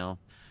an email.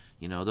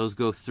 You know, those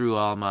go through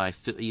all my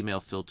email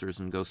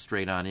filters and go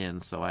straight on in,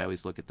 so I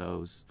always look at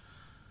those.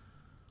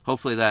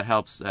 Hopefully that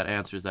helps, that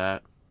answers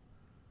that.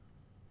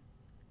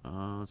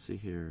 Let's see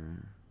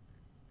here.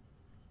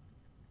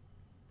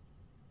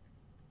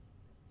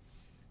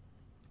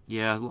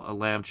 Yeah,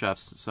 lamb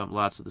chops,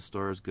 lots of the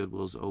stores.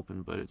 Goodwill's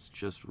open, but it's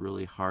just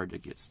really hard to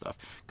get stuff.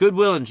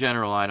 Goodwill in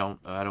general, I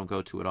don't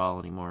go to at all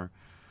anymore.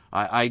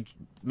 I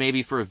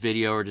maybe for a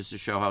video or just to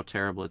show how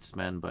terrible it's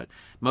been, but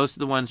most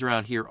of the ones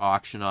around here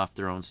auction off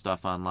their own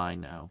stuff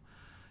online now.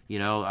 You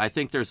know, I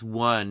think there's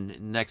one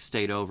next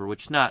state over,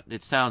 which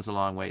it sounds a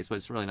long ways, but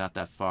it's really not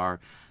that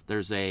far.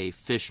 There's a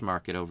fish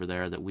market over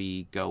there that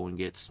we go and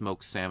get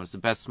smoked salmon. It's the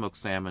best smoked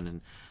salmon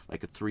in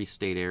like a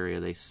 3-state area.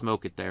 They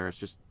smoke it there. It's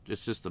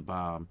just a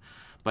bomb.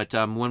 But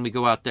when we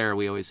go out there,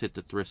 we always hit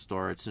the thrift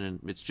store.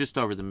 It's just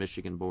over the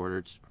Michigan border.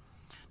 It's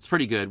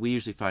pretty good. We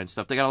usually find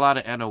stuff. They got a lot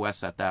of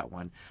NOS at that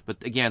one,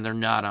 but again, they're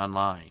not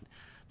online.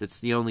 That's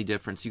the only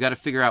difference. You got to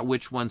figure out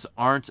which ones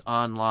aren't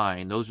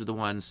online. Those are the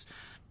ones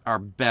are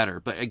better.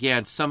 But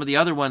again, some of the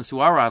other ones who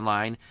are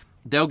online,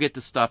 they'll get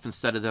the stuff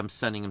instead of them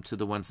sending them to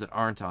the ones that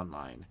aren't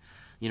online.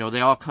 You know,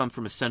 they all come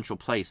from a central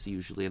place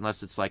usually,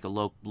 unless it's like a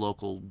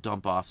local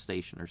dump-off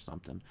station or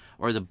something,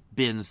 or the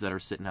bins that are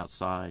sitting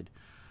outside.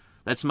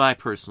 That's my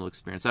personal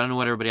experience. I don't know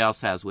what everybody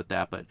else has with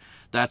that, but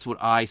that's what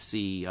I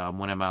see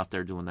when I'm out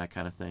there doing that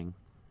kind of thing.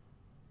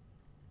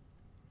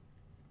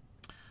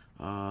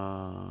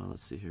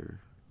 Let's see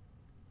here.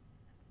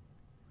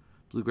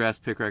 Bluegrass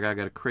picker. I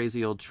got a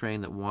crazy old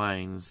train that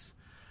winds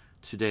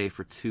today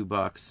for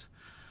 $2.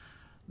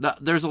 Now,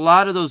 there's a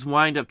lot of those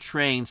wind-up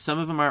trains. Some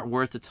of them aren't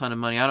worth a ton of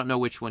money. I don't know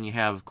which one you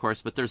have, of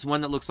course, but there's one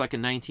that looks like a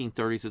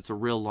 1930s. It's a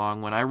real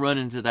long one. I run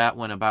into that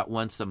one about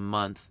once a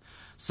month.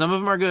 Some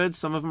of them are good,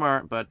 some of them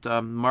aren't, but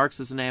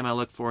Marx is the name I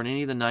look for, and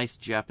any of the nice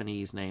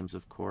Japanese names,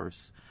 of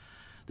course.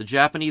 The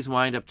Japanese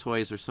wind-up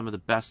toys are some of the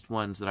best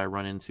ones that I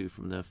run into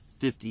from the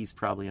 50s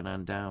probably and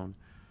on down.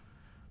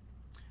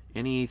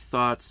 Any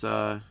thoughts?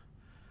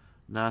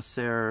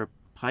 Nasser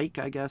Pike,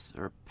 I guess,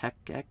 or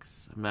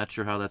Pekex. I'm not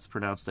sure how that's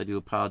pronounced. I do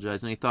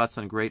apologize. Any thoughts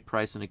on great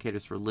price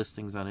indicators for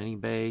listings on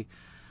eBay?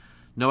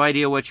 No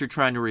idea what you're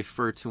trying to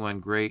refer to on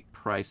great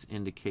price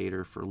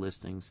indicator for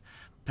listings.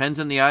 Depends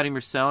on the item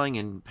you're selling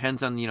and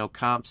depends on, you know,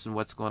 comps and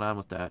what's going on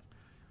with that.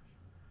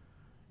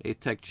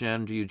 Tech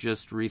Gen, do you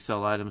just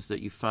resell items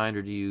that you find,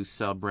 or do you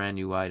sell brand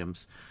new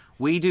items?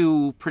 We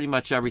do pretty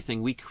much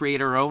everything. We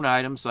create our own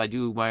items. I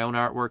do my own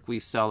artwork. We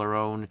sell our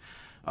own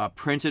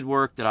printed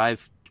work that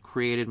I've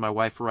created. My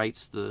wife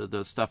writes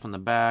the stuff on the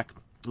back.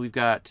 We've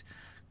got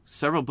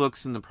several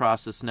books in the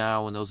process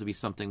now, and those will be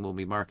something we'll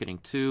be marketing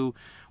too.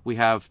 We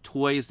have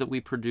toys that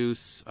we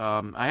produce.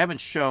 I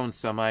haven't shown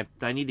some. I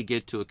need to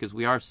get to it because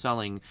we are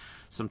selling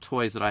some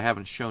toys that I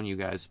haven't shown you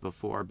guys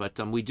before. But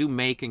we do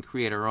make and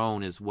create our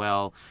own as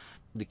well.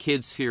 The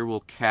kids here will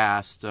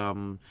cast.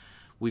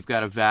 We've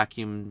got a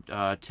vacuum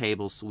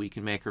table so we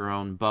can make our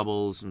own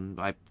bubbles, and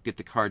I get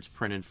the cards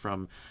printed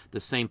from the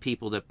same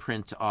people that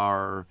print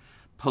our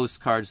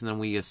postcards, and then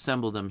we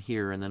assemble them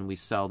here, and then we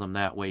sell them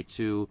that way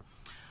too.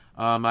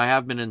 I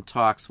have been in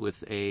talks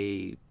with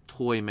a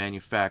toy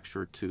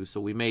manufacturer too,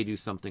 so we may do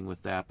something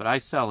with that. But I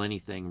sell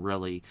anything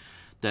really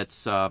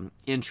that's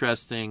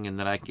interesting and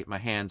that I can get my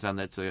hands on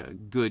that's a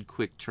good,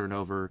 quick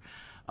turnover.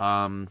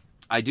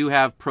 I do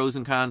have pros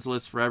and cons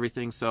lists for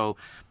everything, so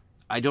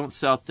I don't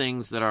sell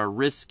things that are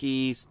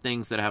risky,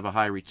 things that have a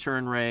high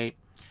return rate,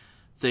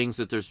 things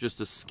that there's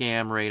just a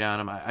scam rate on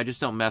them. I just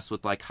don't mess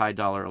with like high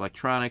dollar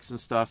electronics and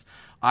stuff.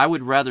 I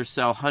would rather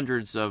sell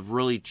hundreds of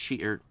really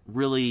cheap or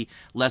really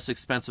less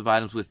expensive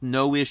items with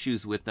no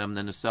issues with them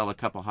than to sell a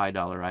couple high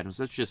dollar items.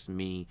 That's just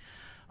me.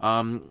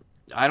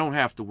 I don't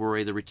have to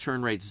worry. The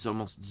return rate is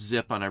almost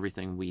zip on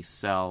everything we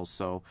sell,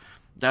 so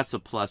that's a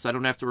plus. I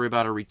don't have to worry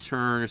about a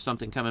return or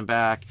something coming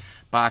back.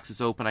 Box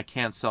is open. I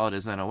can't sell it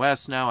as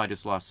NOS now. I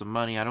just lost some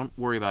money. I don't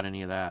worry about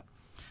any of that.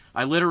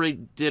 I literally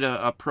did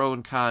a pro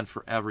and con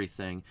for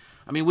everything.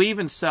 I mean, we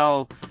even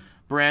sell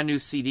brand new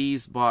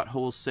CDs, bought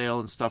wholesale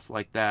and stuff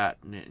like that.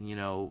 You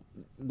know,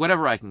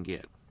 whatever I can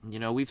get. You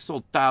know, we've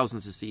sold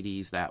thousands of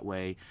CDs that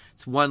way.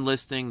 It's one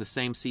listing. The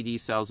same CD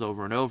sells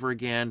over and over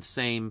again.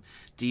 Same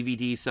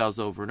DVD sells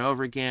over and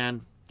over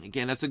again.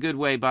 Again, that's a good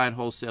way buying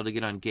wholesale to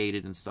get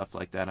ungated and stuff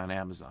like that on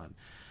Amazon.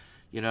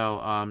 You know,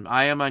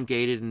 I am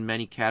ungated in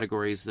many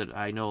categories that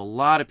I know a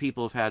lot of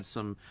people have had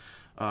some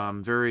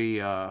very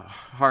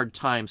hard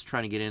times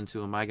trying to get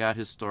into them. I got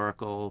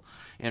historical,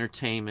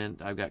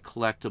 entertainment, I've got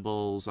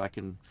collectibles. I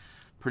can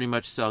pretty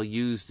much sell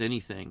used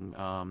anything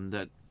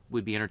that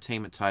would be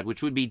entertainment tied,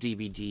 which would be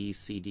DVDs,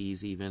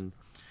 CDs even.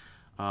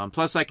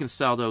 Plus I can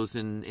sell those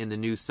in the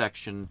new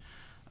section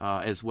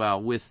as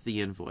well with the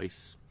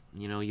invoice.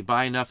 You know, you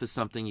buy enough of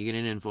something, you get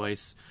an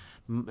invoice.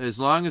 As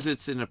long as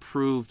it's an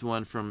approved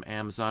one from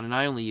Amazon, and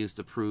I only used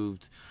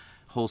approved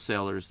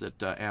wholesalers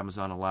that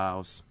Amazon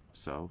allows.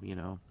 So, you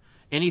know,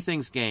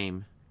 anything's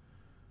game.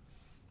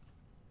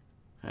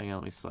 Hang on,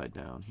 let me slide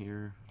down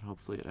here.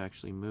 Hopefully it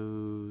actually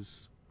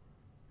moves.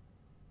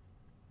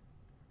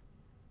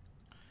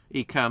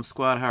 Ecom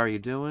Squad, how are you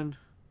doing?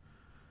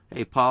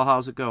 Hey, Paul,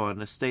 how's it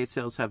going? Estate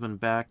sales have been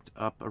backed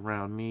up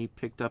around me.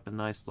 Picked up a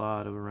nice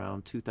lot of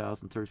around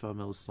 2,035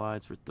 mil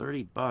slides for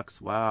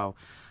 $30. Wow,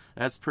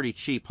 that's pretty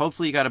cheap.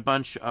 Hopefully you got a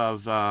bunch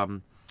of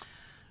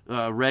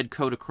red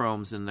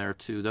Kodachromes in there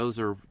too. Those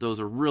are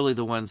really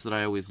the ones that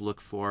I always look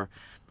for.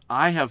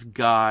 I have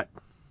got,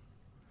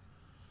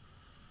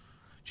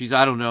 geez,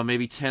 I don't know,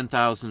 maybe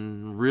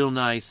 10,000 real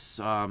nice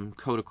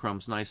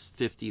Kodachromes, nice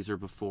 50s or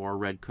before,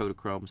 red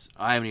Kodachromes.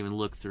 I haven't even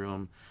looked through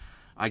them.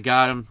 I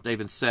got them. They've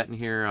been sitting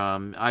here.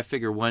 I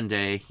figure one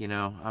day, you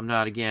know, I'm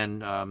not,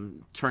 again,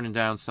 turning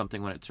down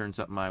something when it turns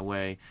up my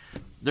way.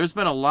 There's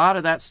been a lot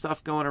of that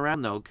stuff going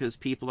around, though, because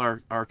people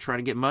are trying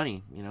to get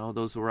money, you know,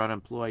 those who are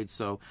unemployed.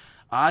 So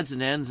odds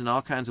and ends and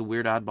all kinds of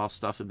weird oddball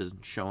stuff have been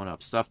showing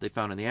up. Stuff they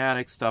found in the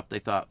attic, stuff they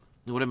thought,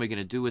 what am I going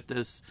to do with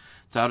this?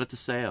 It's out at the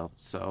sale.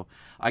 So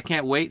I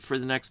can't wait for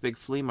the next big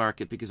flea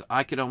market because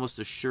I could almost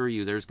assure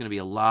you there's going to be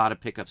a lot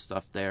of pickup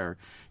stuff there.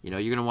 You know,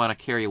 you're going to want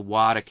to carry a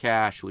wad of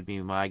cash would be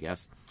my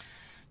guess.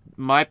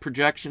 My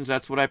projections,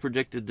 that's what I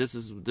predicted. This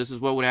is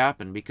what would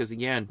happen because,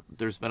 again,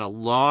 there's been a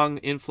long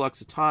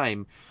influx of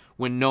time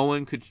when no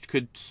one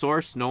could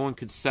source, no one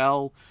could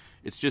sell.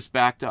 It's just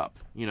backed up.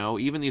 You know,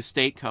 even the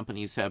estate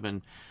companies have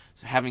been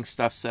having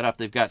stuff set up.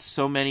 They've got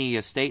so many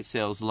estate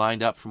sales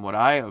lined up from what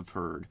I have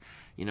heard.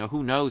 You know,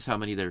 who knows how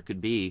many there could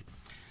be.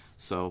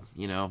 So,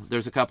 you know,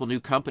 there's a couple new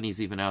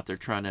companies even out there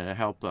trying to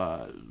help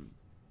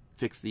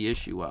fix the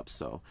issue up.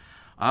 So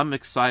I'm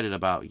excited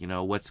about, you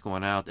know, what's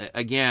going out.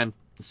 Again,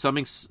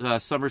 summer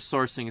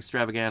sourcing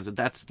extravaganza,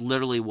 that's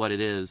literally what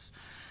it is.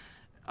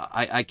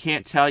 I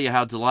can't tell you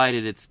how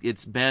delighted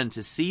it's been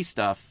to see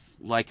stuff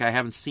like I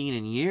haven't seen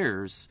in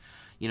years.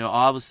 You know,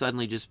 all of a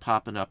sudden just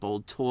popping up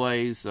old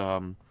toys,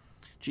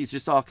 geez,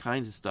 just all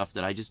kinds of stuff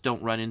that I just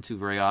don't run into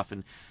very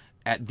often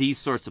at these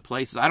sorts of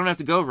places. I don't have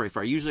to go very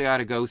far. Usually I got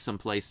to go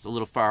someplace a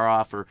little far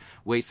off or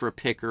wait for a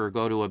picker or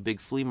go to a big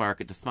flea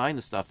market to find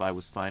the stuff I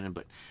was finding.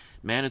 But,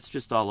 man, it's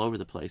just all over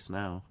the place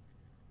now.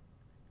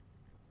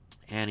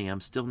 Annie, I'm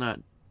still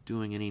not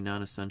doing any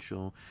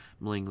non-essential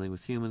mingling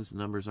with humans. The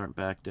numbers aren't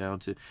back down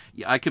to...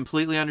 Yeah, I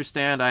completely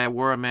understand. I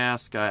wore a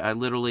mask. I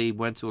literally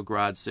went to a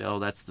garage sale.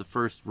 That's the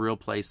first real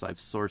place I've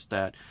sourced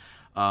that,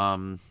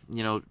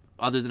 you know,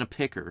 other than a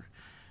picker.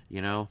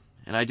 You know,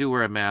 and I do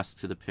wear a mask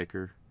to the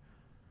picker.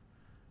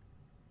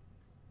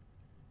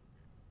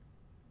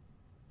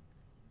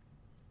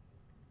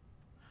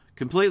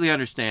 Completely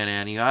understand,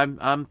 Annie.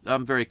 I'm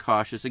very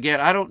cautious. Again,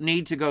 I don't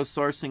need to go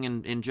sourcing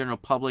in general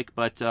public,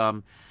 but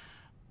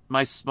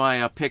my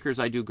pickers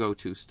I do go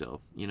to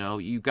still. You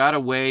know, I've got to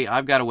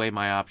weigh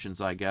my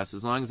options, I guess.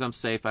 As long as I'm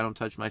safe, I don't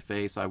touch my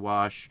face, I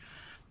wash.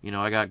 You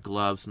know, I got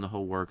gloves and the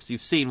whole works. You've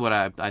seen what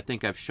I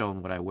think I've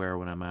shown what I wear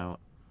when I'm out.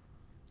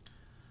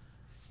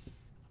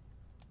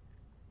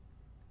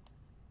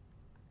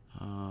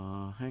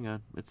 Hang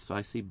on.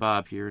 I see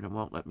Bob here, and it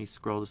won't let me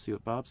scroll to see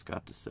what Bob's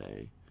got to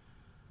say.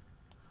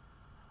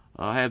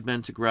 I have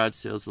been to garage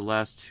sales the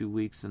last 2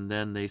 weeks, and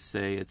then they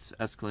say it's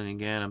escalating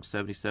again. I'm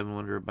 77,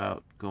 wonder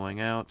about going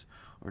out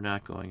or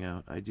not going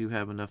out. I do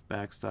have enough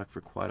back stock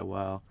for quite a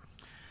while.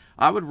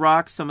 I would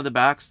rock some of the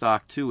back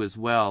stock, too, as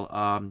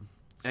well.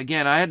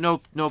 Again, I had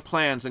no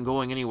plans on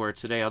going anywhere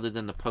today other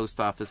than the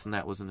post office, and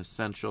that was an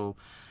essential.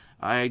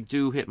 I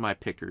do hit my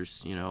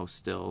pickers, you know,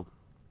 still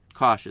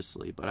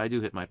cautiously, but I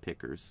do hit my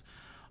pickers.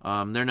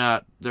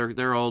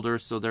 They're older,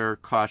 so they're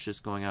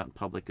cautious going out in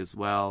public as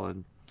well,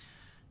 and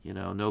you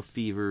know, no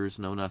fevers,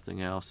 no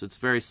nothing else. It's a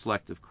very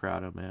selective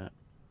crowd I'm at.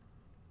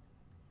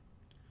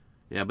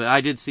 Yeah, but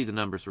I did see the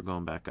numbers were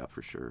going back up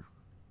for sure.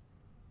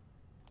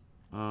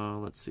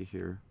 Let's see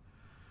here.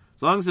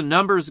 As long as the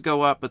numbers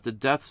go up but the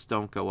deaths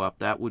don't go up,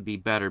 that would be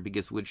better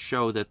because it would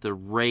show that the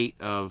rate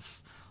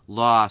of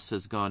loss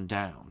has gone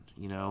down,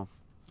 you know.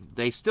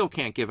 They still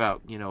can't give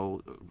out, you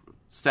know,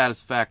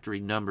 satisfactory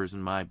numbers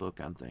in my book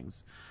on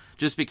things.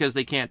 Just because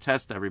they can't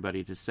test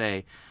everybody to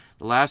say.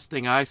 The last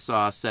thing I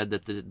saw said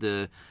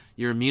that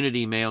your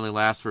immunity may only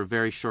last for a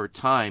very short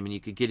time and you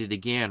could get it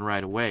again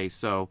right away.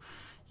 So,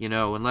 you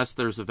know, unless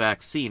there's a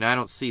vaccine, I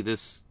don't see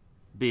this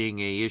being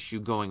a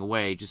issue going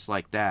away just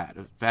like that.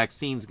 A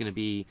vaccine's going to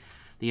be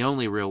the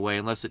only real way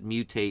unless it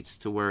mutates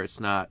to where it's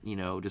not, you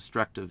know,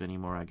 destructive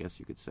anymore, I guess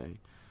you could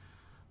say.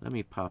 Let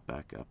me pop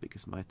back up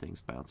because my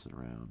thing's bouncing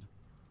around.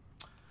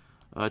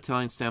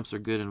 Italian stamps are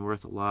good and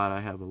worth a lot.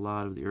 I have a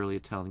lot of the early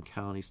Italian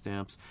colony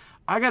stamps.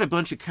 I got a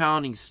bunch of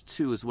colonies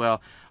too as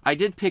well. I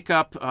did pick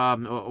up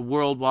a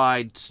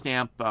worldwide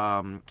stamp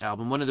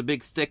album, one of the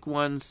big thick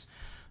ones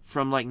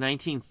from like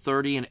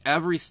 1930, and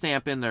every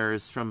stamp in there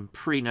is from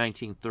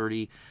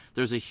pre-1930.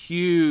 There's a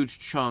huge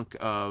chunk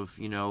of,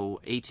 you know,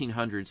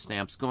 1800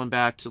 stamps going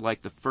back to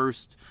like the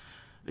first,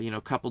 you know,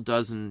 couple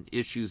dozen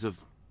issues of,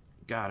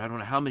 God, I don't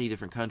know how many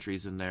different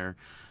countries in there.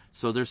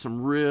 So there's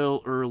some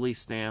real early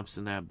stamps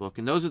in that book.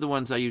 And those are the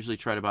ones I usually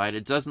try to buy.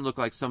 It doesn't look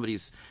like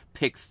somebody's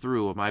picked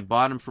through them. I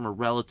bought them from a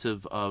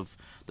relative of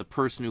the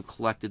person who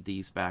collected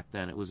these back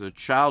then. It was a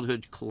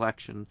childhood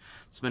collection.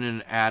 It's been in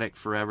an attic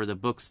forever. The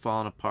book's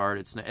fallen apart.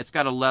 It's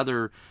got a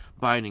leather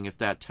binding, if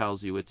that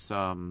tells you. It's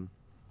a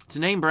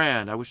name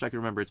brand. I wish I could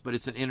remember it, but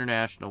it's an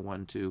international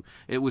one too.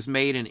 It was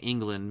made in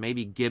England.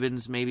 Maybe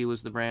Gibbons maybe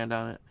was the brand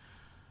on it.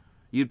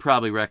 You'd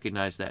probably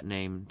recognize that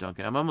name,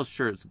 Duncan. I'm almost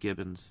sure it's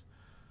Gibbons.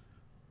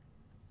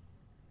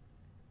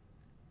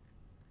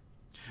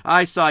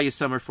 I saw you,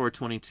 Summer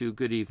 422.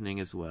 Good evening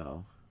as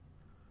well.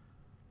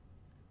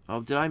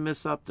 Oh, did I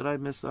miss up? Did I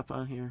miss up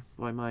on here?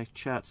 Boy, my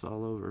chat's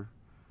all over.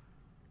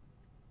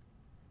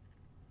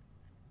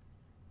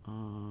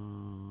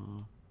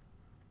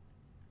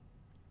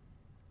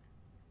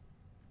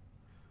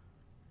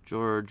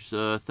 George,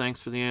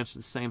 thanks for the answer.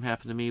 The same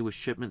happened to me with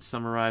shipments,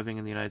 some arriving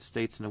in the United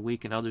States in a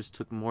week and others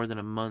took more than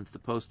a month. The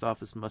post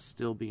office must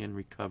still be in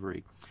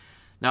recovery.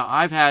 Now,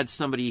 I've had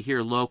somebody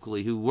here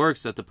locally who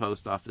works at the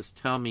post office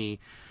tell me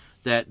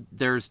that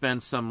there's been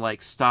some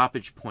like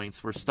stoppage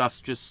points where stuff's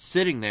just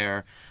sitting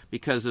there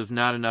because of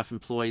not enough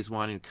employees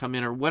wanting to come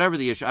in or whatever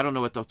the issue. I don't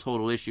know what the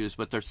total issue is,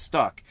 but they're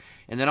stuck.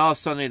 And then all of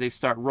a sudden they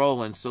start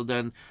rolling. So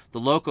then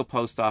the local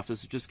post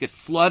office just get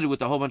flooded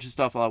with a whole bunch of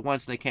stuff all at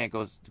once and they can't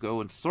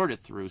go and sort it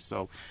through.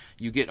 So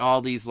you get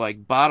all these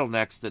like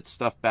bottlenecks that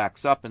stuff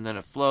backs up and then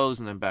it flows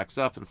and then backs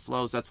up and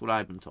flows. That's what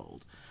I've been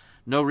told.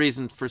 No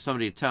reason for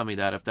somebody to tell me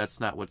that if that's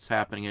not what's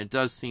happening. And it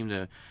does seem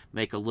to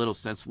make a little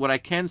sense. What I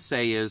can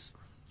say is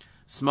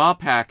small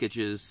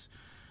packages,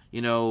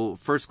 you know,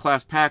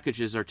 first-class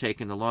packages are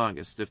taking the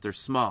longest if they're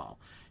small.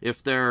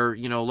 If they're,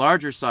 you know,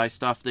 larger size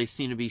stuff, they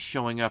seem to be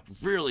showing up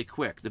really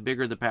quick. The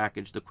bigger the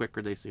package, the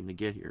quicker they seem to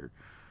get here.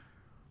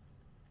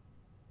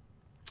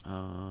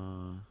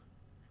 I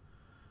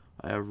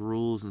have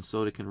rules and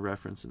so can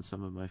reference in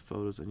some of my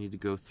photos. I need to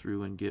go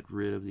through and get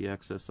rid of the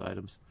excess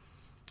items.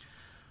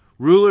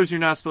 Rulers you're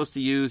not supposed to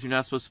use. You're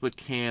not supposed to put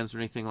cans or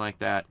anything like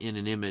that in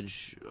an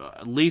image.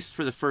 At least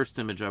for the first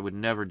image, I would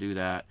never do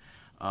that.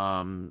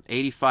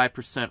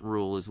 85%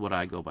 rule is what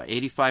I go by.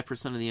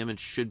 85% of the image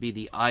should be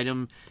the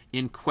item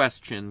in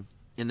question,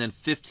 and then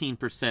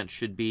 15%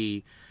 should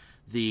be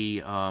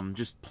the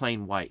just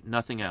plain white,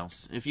 nothing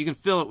else. If you can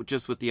fill it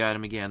just with the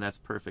item, again, that's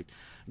perfect.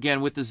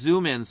 Again, with the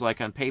zoom-ins, like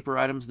on paper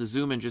items, the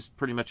zoom-in just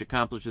pretty much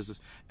accomplishes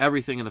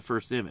everything in the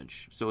first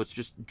image. So it's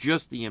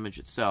just the image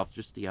itself,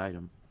 just the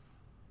item.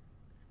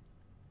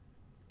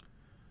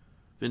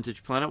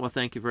 Vintage Planet, well,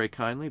 thank you very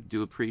kindly.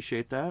 Do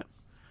appreciate that.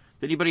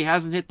 If anybody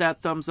hasn't hit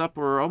that thumbs up,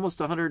 we're almost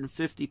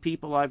 150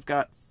 people. I've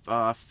got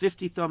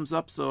 50 thumbs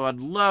up, so I'd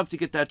love to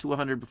get that to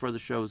 100 before the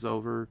show's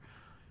over.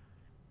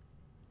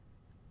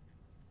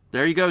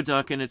 There you go,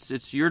 Duncan.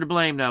 It's you're to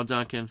blame now,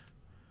 Duncan.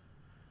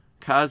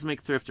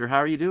 Cosmic Thrifter, how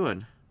are you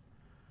doing?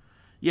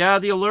 Yeah,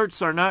 the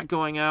alerts are not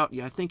going out.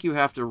 Yeah, I think you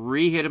have to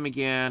re-hit them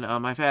again.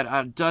 I've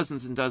had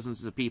dozens and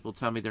dozens of people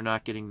tell me they're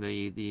not getting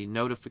the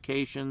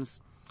notifications.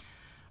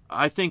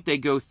 I think they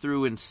go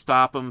through and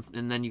stop them,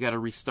 and then you got to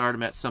restart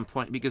them at some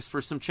point. Because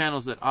for some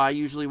channels that I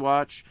usually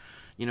watch,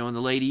 you know, in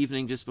the late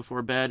evening just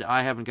before bed,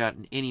 I haven't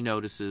gotten any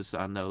notices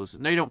on those.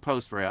 And they don't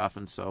post very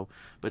often, so,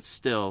 but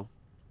still.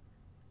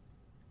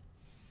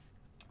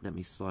 Let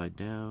me slide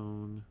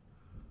down.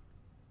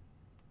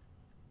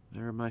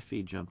 There, my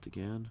feed jumped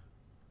again.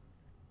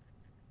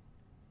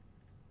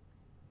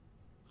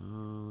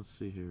 Let's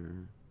see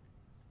here.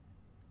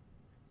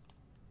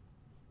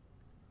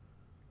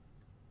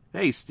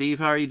 Hey, Steve,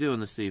 how are you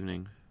doing this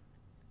evening?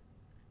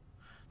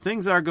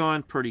 Things are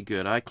going pretty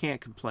good. I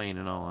can't complain,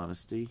 in all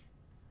honesty.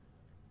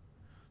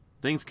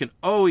 Things can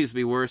always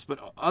be worse,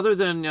 but other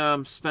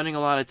than spending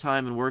a lot of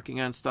time and working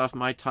on stuff,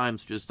 my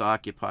time's just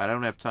occupied. I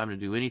don't have time to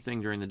do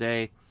anything during the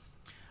day.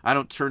 I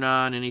don't turn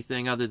on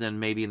anything other than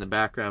maybe in the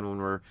background when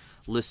we're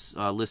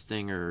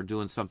listing or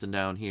doing something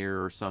down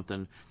here or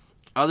something.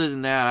 Other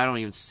than that, I don't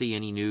even see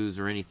any news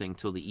or anything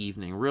till the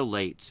evening, real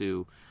late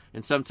too.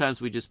 And sometimes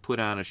we just put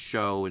on a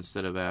show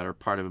instead of that, or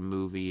part of a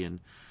movie,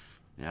 and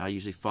I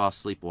usually fall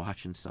asleep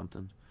watching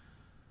something.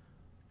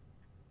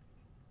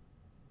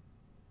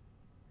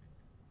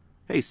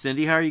 Hey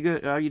Cindy, how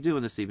are you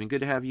doing this evening?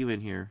 Good to have you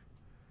in here.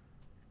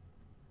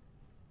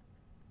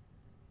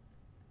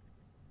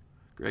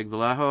 Greg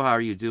Vallejo, how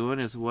are you doing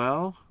as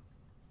well?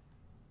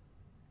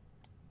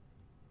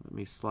 Let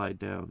me slide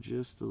down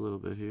just a little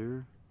bit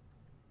here.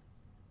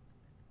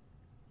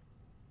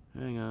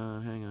 Hang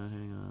on, hang on,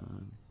 hang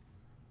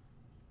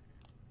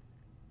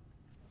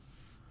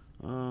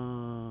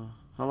on.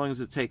 How long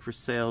does it take for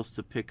sales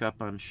to pick up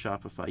on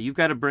Shopify? You've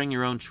got to bring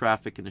your own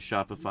traffic into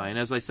Shopify. And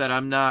as I said,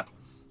 my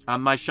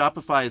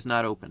Shopify is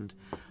not opened.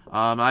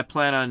 I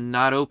plan on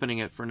not opening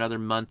it for another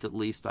month at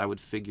least, I would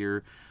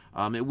figure.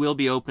 It will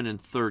be open in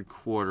third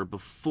quarter,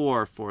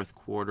 before fourth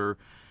quarter.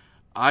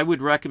 I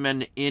would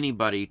recommend to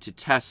anybody to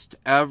test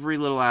every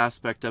little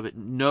aspect of it,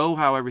 know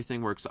how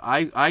everything works.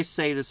 I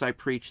say this, I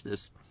preach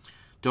this.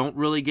 Don't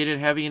really get it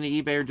heavy into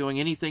eBay or doing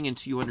anything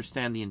until you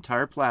understand the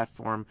entire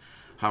platform,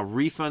 how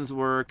refunds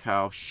work,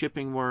 how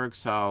shipping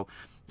works, how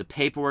the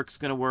paperwork's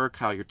going to work,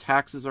 how your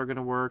taxes are going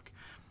to work,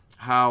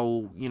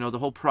 how, you know, the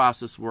whole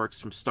process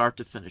works from start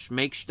to finish.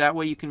 That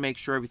way you can make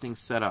sure everything's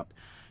set up.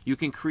 You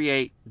can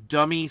create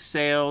dummy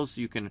sales,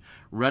 you can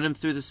run them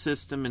through the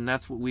system, and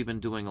that's what we've been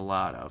doing a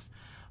lot of.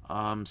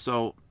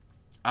 So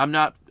I'm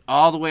not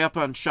all the way up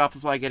on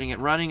Shopify getting it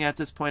running at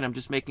this point. I'm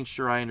just making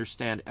sure I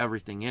understand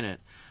everything in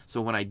it.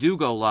 So when I do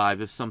go live,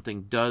 if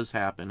something does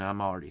happen,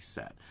 I'm already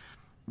set.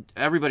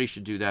 Everybody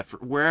should do that for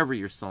wherever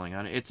you're selling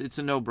on. It's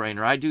a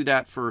no-brainer. I do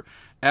that for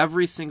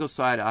every single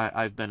site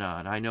I've been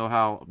on. I know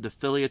how the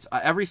affiliates,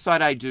 every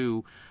site I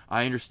do,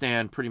 I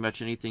understand pretty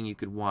much anything you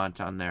could want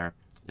on there.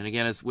 And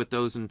again, as with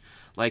those in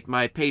like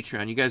my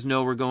Patreon, you guys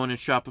know we're going in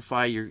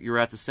Shopify. You're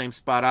at the same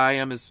spot I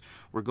am as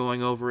we're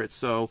going over it.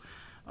 So,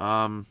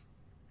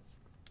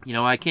 you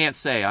know, I can't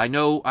say I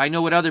know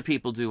what other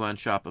people do on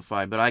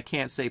Shopify, but I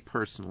can't say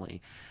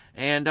personally.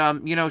 And,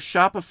 you know,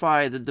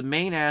 Shopify, the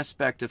main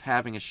aspect of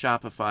having a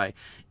Shopify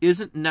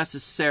isn't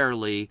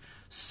necessarily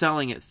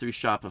selling it through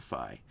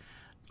Shopify.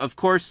 Of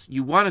course,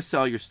 you want to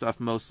sell your stuff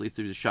mostly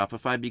through the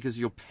Shopify because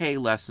you'll pay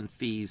less in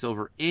fees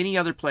over any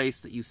other place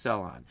that you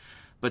sell on.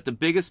 But the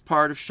biggest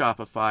part of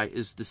Shopify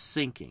is the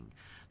syncing,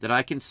 that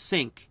I can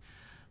sync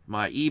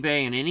my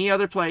eBay and any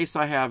other place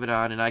I have it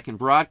on, and I can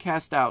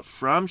broadcast out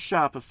from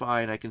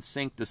Shopify, and I can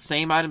sync the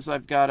same items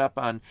I've got up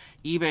on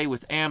eBay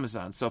with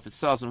Amazon. So if it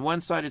sells on one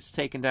side, it's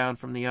taken down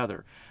from the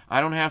other. I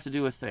don't have to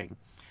do a thing.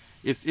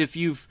 If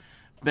you've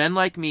been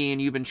like me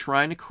and you've been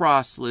trying to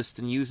cross-list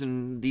and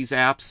using these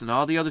apps and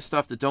all the other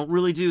stuff that don't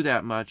really do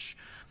that much,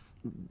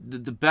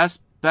 the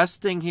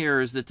best thing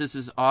here is that this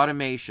is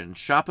automation.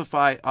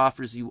 Shopify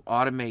offers you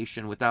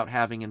automation without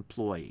having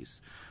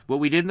employees.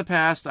 What we did in the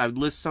past, I would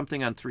list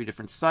something on 3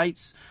 different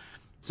sites,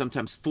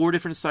 sometimes 4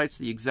 different sites,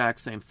 the exact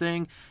same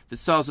thing. If it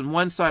sells on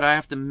one site, I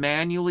have to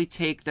manually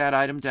take that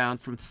item down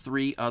from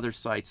 3 other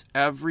sites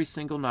every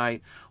single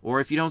night.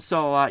 Or if you don't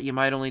sell a lot, you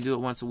might only do it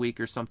once a week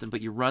or something,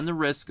 but you run the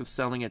risk of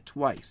selling it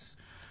twice.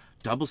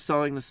 Double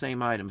selling the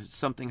same item. If it's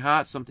something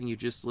hot, something you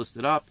just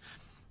listed up,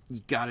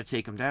 you got to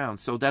take them down.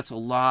 So that's a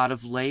lot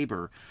of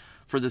labor.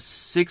 For the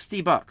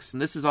 $60,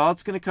 and this is all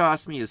it's going to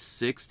cost me, is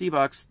 $60,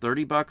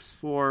 $30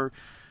 for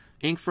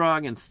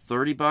InkFrog and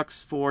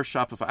 $30 for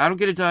Shopify. I don't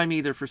get a dime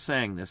either for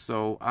saying this,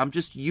 so I'm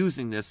just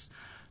using this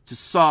to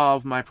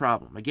solve my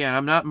problem. Again,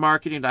 I'm not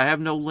marketing. I have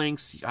no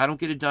links. I don't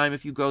get a dime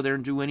if you go there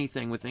and do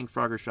anything with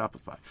InkFrog or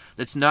Shopify.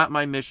 That's not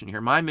my mission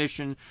here. My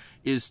mission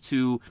is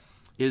to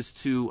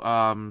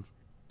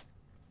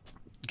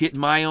get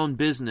my own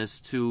business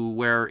to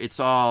where it's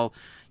all,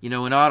 you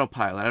know, in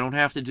autopilot. I don't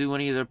have to do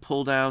any of the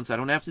pull downs. I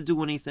don't have to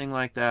do anything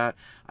like that.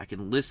 I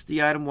can list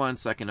the item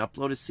once. I can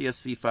upload a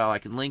CSV file. I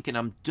can link, and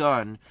I'm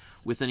done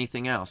with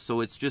anything else. So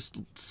it's just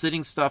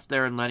sitting stuff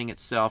there and letting it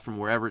sell from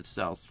wherever it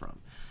sells from.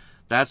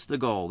 That's the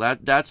goal.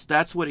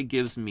 That's what it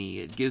gives me.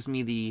 It gives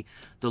me the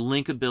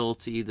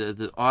linkability,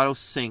 the auto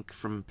sync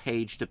from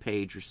page to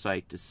page or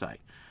site to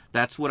site.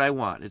 That's what I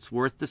want. It's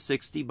worth the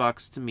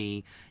 $60 to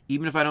me,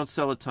 even if I don't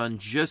sell a ton,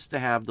 just to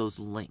have those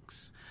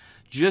links.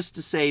 Just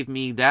to save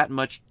me that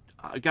much.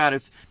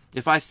 God,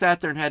 if I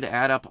sat there and had to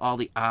add up all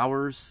the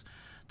hours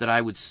that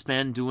I would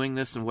spend doing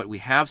this and what we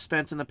have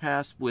spent in the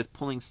past with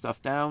pulling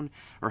stuff down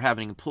or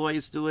having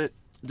employees do it,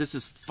 this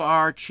is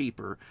far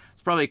cheaper.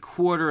 It's probably a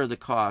quarter of the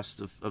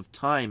cost of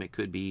time it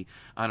could be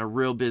on a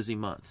real busy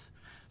month.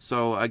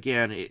 So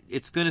again,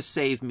 it's going to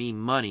save me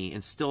money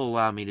and still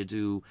allow me to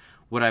do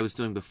what I was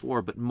doing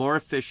before, but more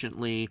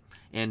efficiently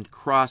and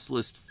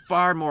cross-list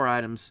far more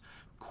items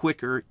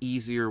quicker,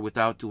 easier,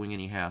 without doing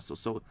any hassle.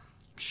 So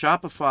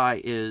Shopify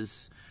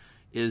is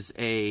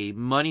a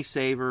money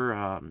saver,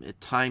 a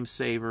time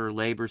saver,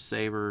 labor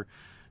saver.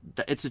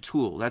 It's a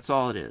tool. That's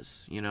all it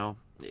is. You know,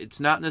 it's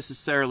not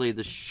necessarily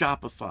the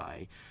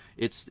Shopify.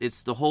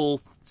 It's the whole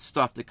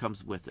stuff that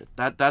comes with it.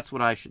 That's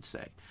what I should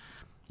say.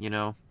 You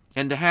know,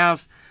 and to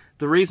have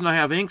the reason I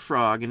have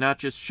InkFrog and not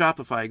just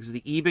Shopify is the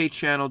eBay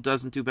channel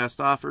doesn't do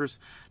best offers.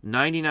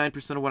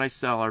 99% of what I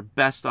sell are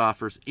best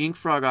offers.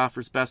 InkFrog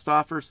offers best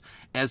offers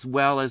as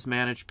well as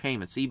managed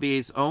payments.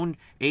 eBay's own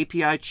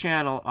API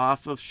channel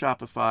off of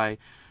Shopify,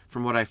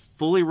 from what I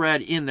fully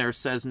read in there,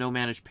 says no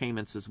managed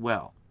payments as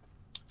well.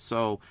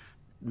 So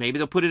maybe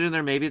they'll put it in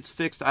there, maybe it's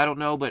fixed, I don't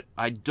know, but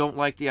I don't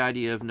like the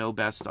idea of no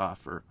best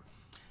offer.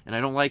 And I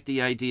don't like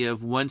the idea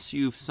of once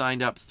you've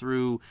signed up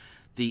through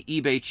the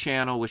eBay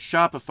channel with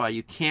Shopify,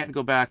 you can't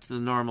go back to the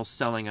normal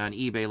selling on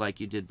eBay like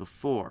you did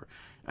before.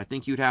 I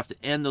think you'd have to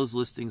end those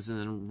listings and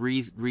then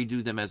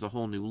redo them as a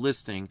whole new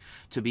listing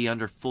to be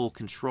under full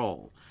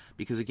control.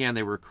 Because again,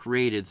 they were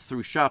created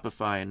through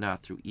Shopify and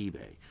not through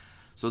eBay.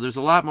 So there's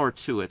a lot more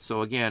to it.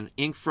 So again,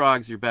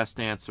 InkFrog's your best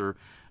answer.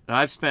 And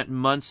I've spent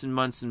months and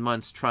months and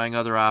months trying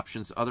other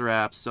options, other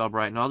apps,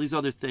 Sellbrite, and all these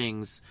other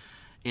things.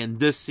 And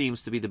this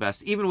seems to be the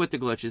best, even with the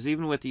glitches,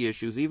 even with the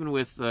issues, even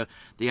with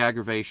the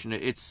aggravation.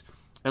 It's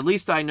at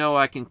least I know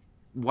I can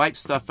wipe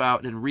stuff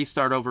out and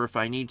restart over if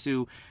I need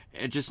to.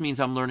 It just means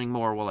I'm learning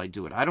more while I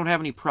do it. I don't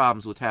have any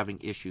problems with having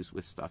issues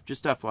with stuff.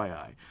 Just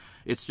FYI.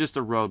 It's just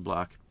a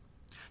roadblock.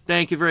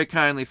 Thank you very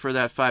kindly for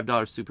that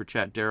 $5 super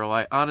chat, Daryl.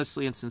 I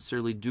honestly and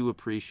sincerely do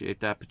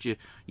appreciate that, but you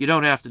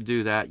don't have to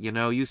do that. You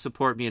know, you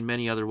support me in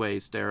many other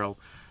ways, Daryl.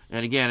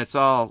 And again, it's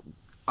all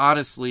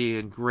honestly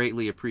and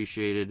greatly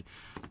appreciated.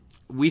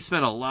 We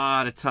spent a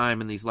lot of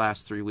time in these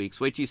last 3 weeks.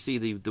 Wait till you see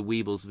the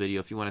Weebles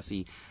video if you want to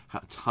see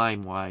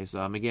time-wise.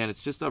 Again,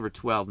 it's just over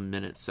 12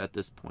 minutes at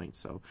this point.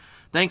 So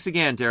thanks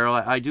again,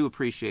 Daryl. I do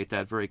appreciate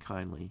that very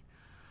kindly.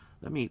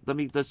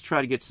 Let's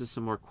try to get to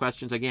some more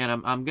questions. Again,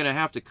 I'm going to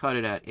have to cut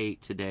it at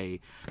 8 today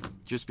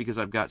just because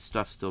I've got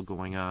stuff still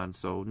going on.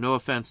 So no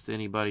offense to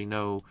anybody,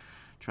 no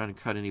trying to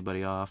cut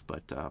anybody off,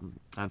 but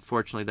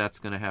unfortunately that's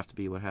going to have to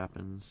be what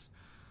happens.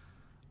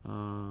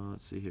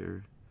 Let's see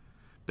here.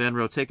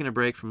 Benro, taking a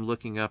break from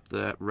looking up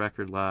that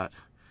record lot.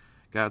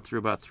 Got through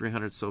about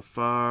 300 so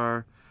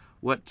far.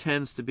 What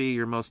tends to be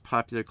your most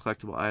popular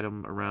collectible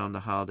item around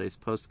the holidays?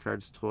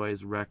 Postcards,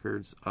 toys,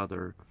 records,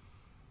 other.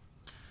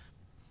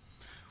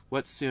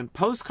 What's soon?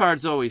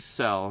 Postcards always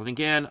sell. And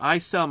again, I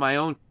sell my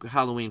own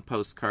Halloween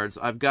postcards.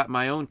 I've got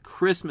my own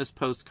Christmas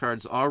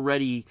postcards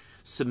already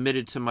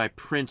submitted to my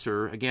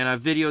printer. Again, I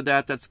videoed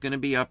that. That's going to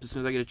be up as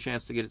soon as I get a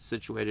chance to get it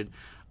situated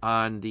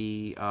on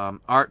the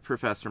Art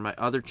Professor, my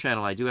other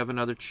channel. I do have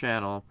another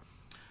channel.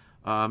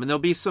 And there'll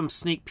be some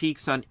sneak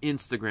peeks on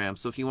Instagram.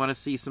 So if you want to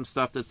see some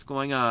stuff that's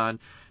going on,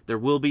 there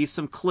will be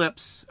some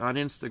clips on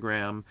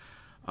Instagram.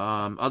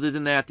 Other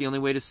than that, the only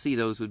way to see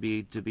those would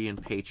be to be in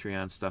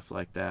Patreon, stuff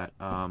like that.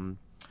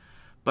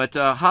 But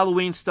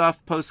Halloween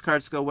stuff,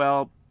 postcards go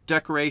well.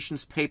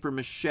 Decorations, paper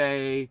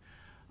mache.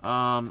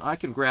 I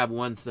can grab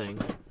one thing.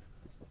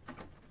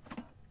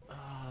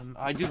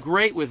 I do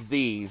great with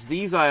these.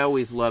 These I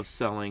always love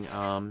selling.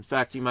 In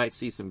fact, you might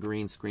see some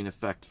green screen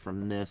effect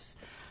from this.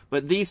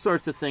 But these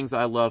sorts of things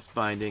I love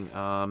finding.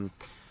 And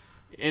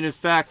in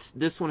fact,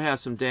 this one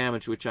has some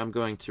damage, which I'm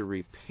going to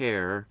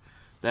repair.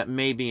 That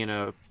may be in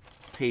a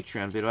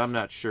Patreon video. I'm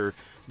not sure.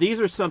 These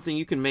are something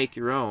you can make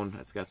your own.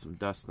 It's got some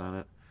dust on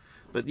it.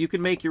 But you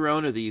can make your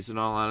own of these, in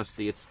all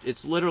honesty.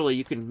 It's literally,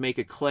 you can make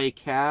a clay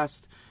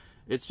cast.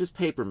 It's just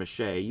paper mache.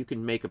 You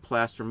can make a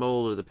plaster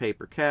mold of the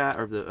paper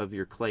of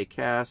your clay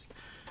cast.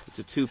 It's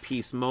a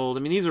 2-piece mold. I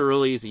mean, these are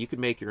really easy. You can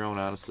make your own,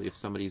 honestly, if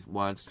somebody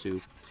wants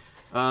to.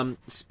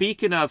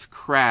 Speaking of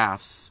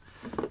crafts,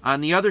 on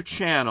the other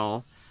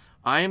channel,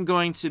 I am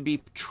going to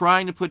be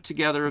trying to put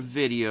together a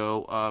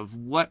video of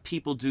what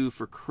people do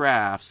for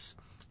crafts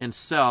and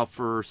sell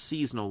for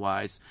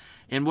seasonal-wise.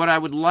 And what I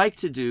would like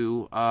to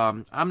do,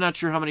 I'm not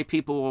sure how many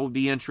people will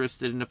be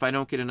interested, and if I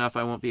don't get enough,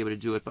 I won't be able to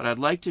do it, but I'd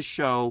like to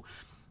show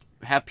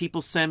have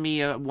people send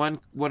me one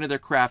of their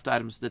craft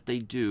items that they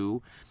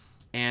do,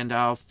 and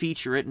I'll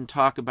feature it and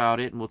talk about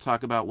it, and we'll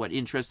talk about what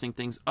interesting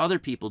things other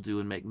people do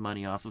and make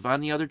money off of.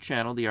 On the other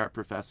channel, The Art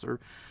Professor,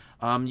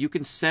 you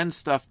can send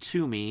stuff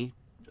to me.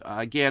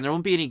 Again, there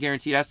won't be any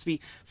guarantee. It has to be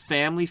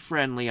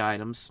family-friendly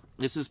items.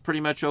 This is pretty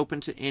much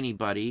open to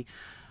anybody.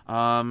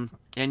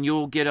 And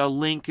you'll get a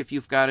link if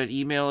you've got an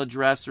email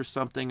address or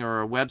something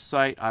or a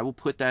website. I will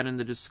put that in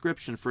the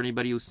description for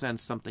anybody who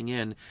sends something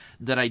in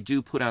that I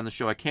do put on the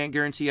show. I can't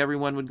guarantee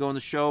everyone would go on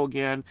the show.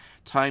 Again,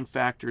 time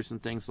factors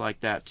and things like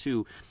that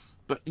too.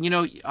 But, you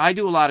know, I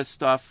do a lot of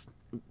stuff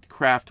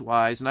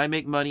craft-wise, and I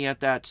make money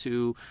at that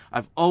too.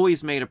 I've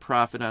always made a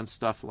profit on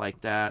stuff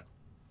like that.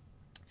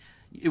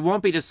 It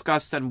won't be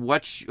discussed on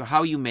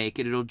how you make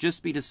it. It'll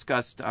just be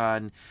discussed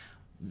on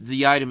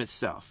the item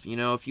itself. You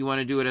know, if you want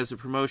to do it as a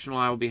promotional,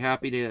 I will be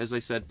happy to, as I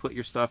said, put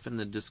your stuff in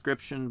the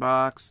description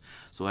box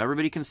so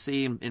everybody can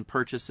see and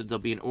purchase it. There'll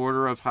be an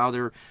order of how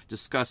they're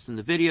discussed in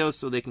the video,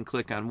 so they can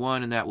click on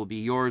one, and that will be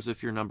yours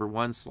if you're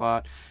 #1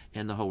 slot,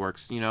 and the whole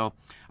works. You know,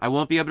 I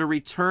won't be able to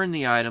return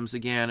the items.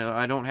 Again,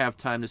 I don't have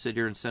time to sit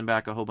here and send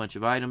back a whole bunch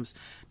of items.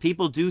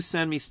 People do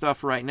send me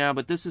stuff right now,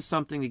 but this is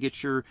something to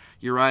get your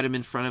item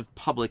in front of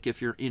public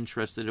if you're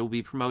interested. It will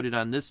be promoted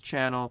on this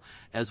channel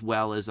as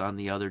well as on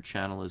the other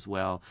channel as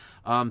well.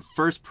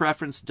 First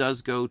preference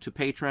does go to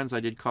patrons. I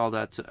did call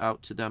that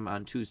out to them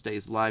on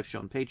Tuesday's live show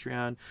on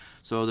Patreon.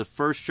 So the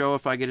first show,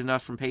 if I get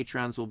enough from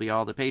patrons, will be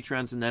all the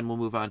patrons, and then we'll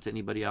move on to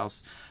anybody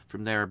else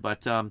from there.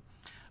 But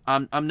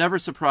I'm never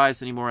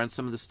surprised anymore on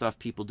some of the stuff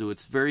people do.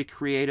 It's very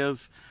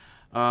creative.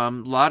 A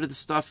lot of the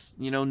stuff,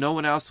 you know, no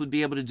one else would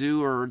be able to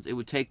do, or it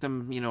would take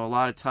them, you know, a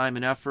lot of time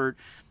and effort.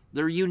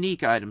 They're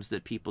unique items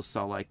that people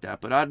sell like that.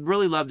 But I'd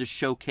really love to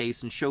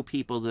showcase and show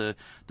people the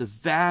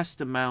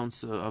vast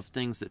amounts of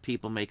things that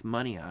people make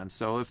money on.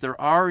 So if there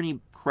are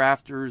any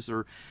crafters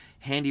or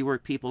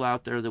handiwork people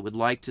out there that would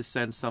like to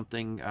send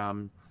something,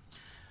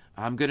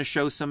 I'm going to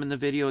show some in the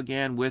video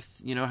again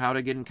with, you know, how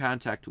to get in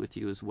contact with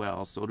you as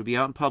well. So it'll be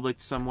out in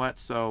public somewhat.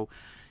 So,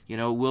 you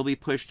know, it will be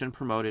pushed and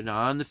promoted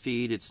on the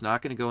feed. It's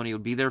not going to go any. It'll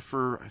be there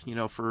for, you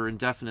know, for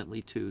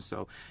indefinitely too.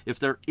 So if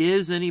there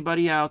is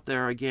anybody out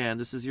there, again,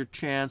 this is your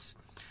chance.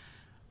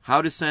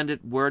 How to send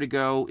it, where to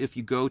go. If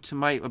you go to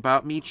my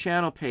About Me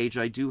channel page,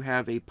 I do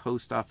have a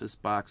post office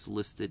box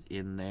listed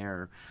in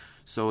there.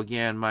 So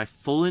again, my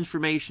full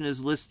information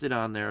is listed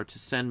on there to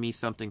send me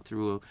something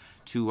through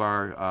to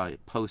our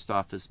post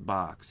office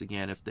box.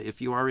 Again,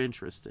 if you are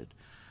interested.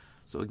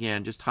 So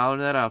again, just holler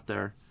that out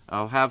there.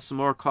 I'll have some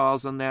more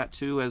calls on that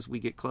too as we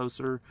get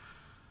closer.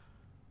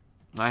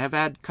 I have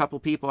had a couple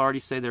people already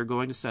say they're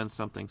going to send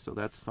something, so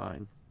that's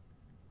fine.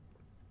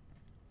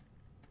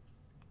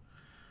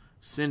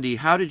 Cindy,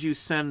 how did you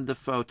send the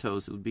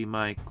photos? It would be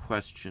my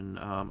question.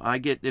 I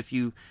get if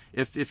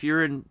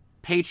you're in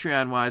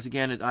Patreon wise,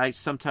 again, I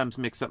sometimes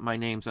mix up my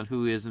names on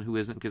who is and who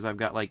isn't, because I've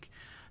got I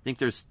think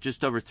there's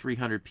just over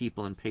 300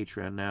 people in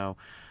Patreon now.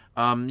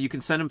 You can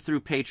send them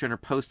through Patreon or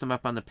post them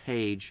up on the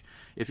page.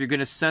 If you're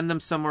going to send them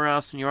somewhere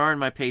else and you are on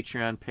my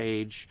Patreon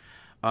page,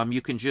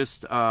 you can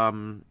just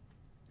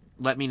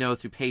let me know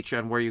through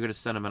Patreon where you're going to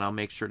send them, and I'll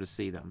make sure to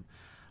see them.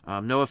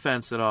 No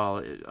offense at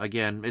all.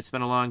 Again, it's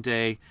been a long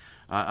day.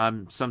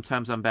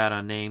 Sometimes I'm bad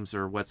on names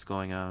or what's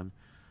going on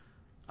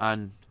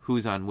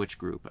who's on which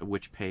group,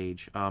 which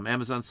page.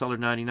 Amazon Seller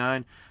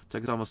 99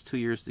 took us almost 2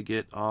 years to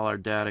get all our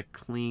data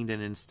cleaned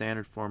and in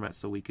standard format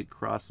so we could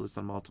cross-list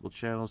on multiple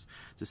channels.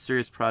 It's a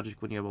serious project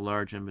when you have a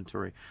large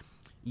inventory.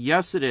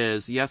 Yes, it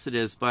is. Yes, it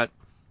is, but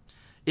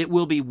it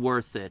will be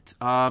worth it.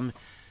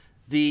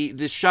 The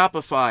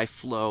Shopify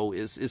flow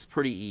is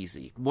pretty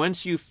easy.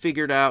 Once you've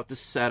figured out the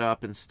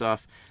setup and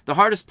stuff, the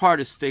hardest part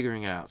is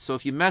figuring it out. So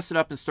if you mess it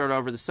up and start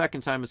over the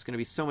second time, it's going to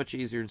be so much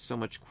easier and so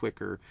much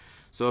quicker.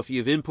 So if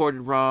you've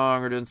imported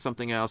wrong or done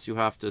something else, you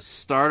have to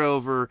start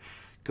over,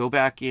 go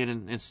back in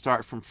and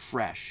start from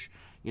fresh.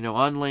 You know,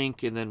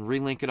 unlink and then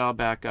relink it all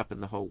back up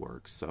and the whole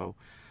works. So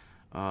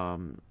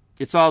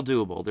it's all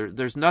doable.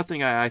 There's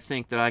nothing I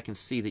think that I can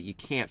see that you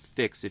can't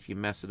fix if you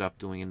mess it up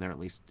doing in there. At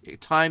least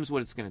time's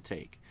what it's going to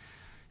take.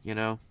 You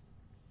know?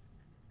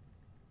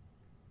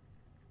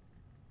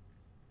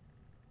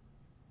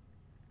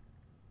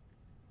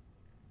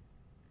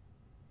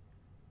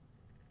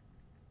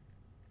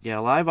 Yeah,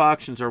 live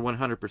auctions are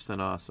 100%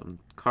 awesome.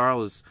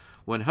 Carl is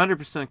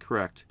 100%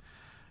 correct.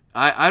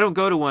 I don't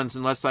go to ones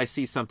unless I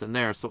see something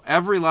there. So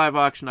every live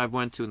auction I've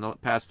went to in the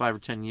past 5 or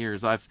 10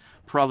 years, I've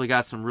probably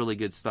got some really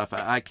good stuff.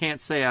 I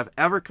can't say I've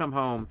ever come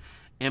home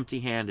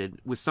empty-handed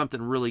with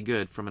something really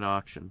good from an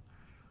auction.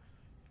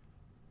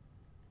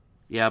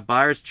 Yeah,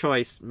 buyer's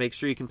choice. Make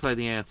sure you can play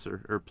the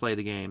answer or play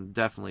the game.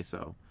 Definitely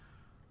so.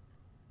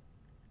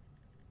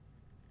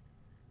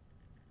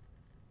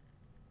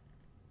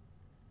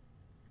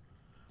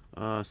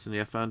 Cindy,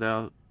 I found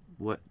out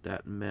what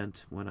that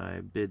meant when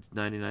I bid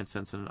 99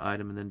 cents on an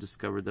item and then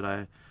discovered that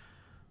I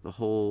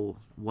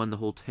won the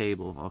whole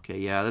table. Okay,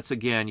 yeah, that's,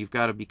 again, you've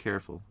got to be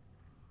careful.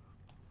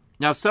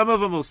 Now, some of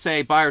them will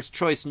say buyer's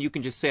choice, and you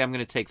can just say, I'm going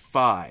to take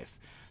 5.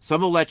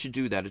 Some will let you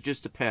do that. It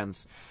just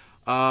depends.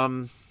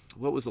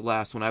 what was the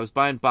last one? I was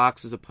buying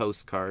boxes of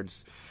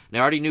postcards, and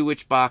I already knew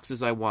which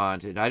boxes I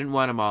wanted. I didn't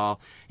want them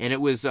all, and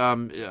it was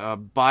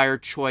buyer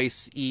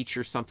choice each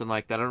or something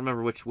like that. I don't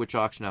remember which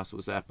auction house it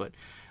was at, but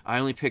I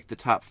only picked the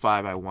top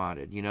 5 I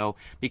wanted, you know,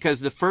 because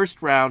the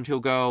first round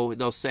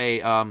they'll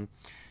say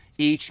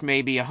each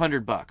maybe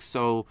 $100.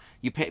 So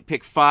you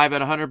pick 5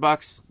 at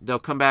 $100. They'll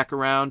come back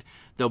around.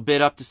 They'll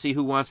bid up to see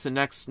who wants the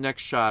next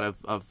shot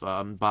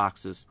of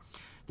boxes.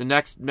 The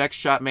next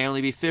shot may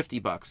only be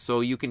 $50.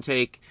 So you can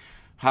take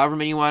however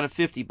many you want at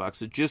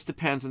 $50. It just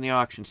depends on the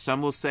auction.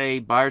 Some will say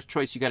buyer's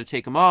choice, you got to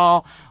take them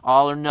all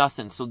or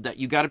nothing. So that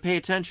you got to pay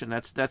attention.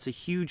 That's a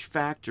huge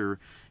factor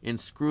in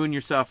screwing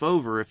yourself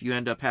over if you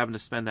end up having to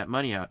spend that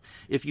money out.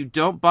 If you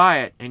don't buy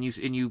it and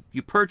you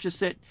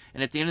purchase it,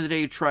 and at the end of the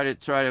day you try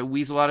to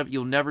weasel out of it,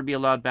 you'll never be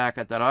allowed back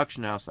at that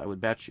auction house, I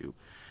would bet you.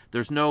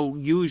 There's no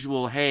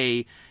usual,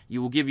 hey,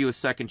 you will give you a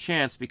second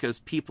chance, because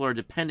people are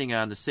depending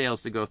on the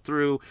sales to go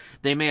through.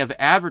 They may have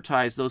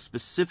advertised those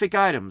specific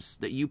items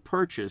that you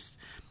purchased,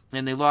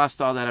 and they lost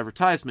all that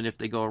advertisement if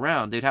they go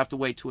around. They'd have to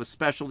wait to a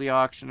specialty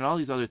auction and all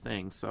these other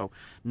things. So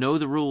know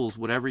the rules,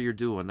 whatever you're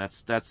doing.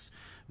 That's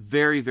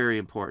very, very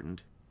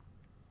important.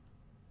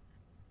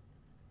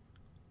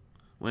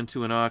 Went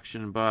to an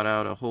auction and bought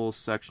out a whole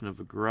section of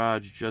a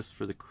garage just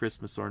for the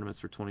Christmas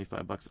ornaments for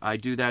 $25. I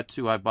do that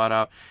too. I bought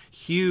out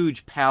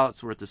huge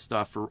pallets worth of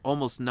stuff for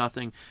almost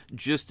nothing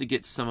just to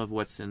get some of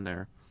what's in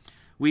there.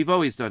 We've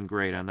always done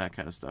great on that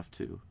kind of stuff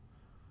too.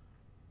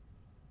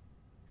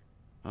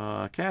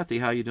 Kathy,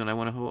 how you doing? I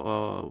won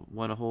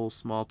a whole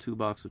small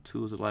 2-box of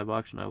tools at live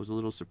auction. I was a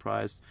little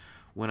surprised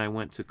when I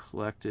went to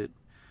collect it.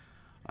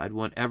 I'd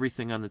won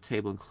everything on the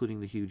table,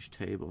 including the huge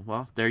table.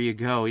 Well, there you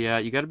go. Yeah,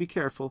 you got to be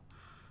careful.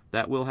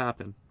 That will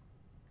happen.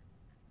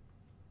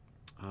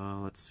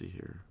 Let's see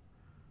here.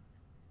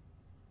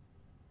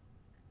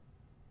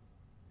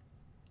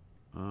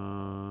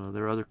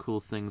 There are other cool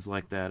things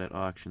like that at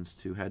auctions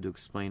too. Had to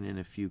explain in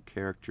a few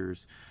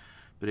characters,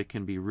 but it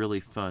can be really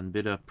fun.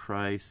 Bid up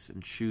price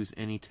and choose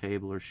any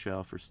table or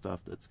shelf or stuff,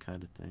 that's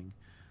kind of thing.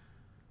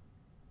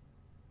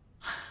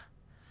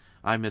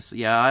 I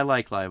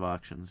like live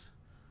auctions.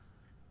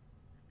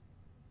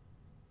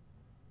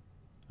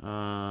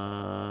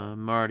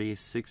 Marty,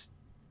 6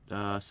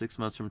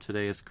 months from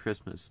today is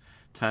Christmas.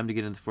 Time to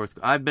get into fourth.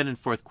 I've been in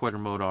fourth quarter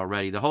mode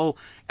already.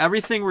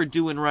 Everything we're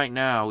doing right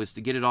now is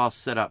to get it all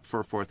set up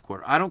for fourth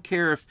quarter. I don't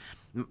care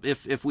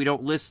if we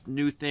don't list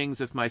new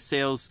things, if my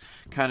sales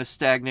kind of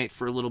stagnate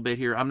for a little bit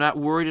here. I'm not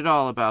worried at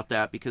all about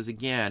that, because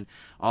again,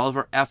 all of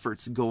our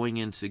efforts going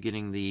into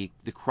getting the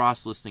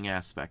cross listing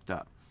aspect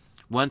up.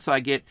 Once I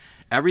get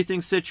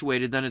everything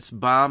situated, then it's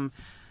bomb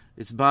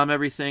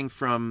everything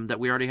from that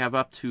we already have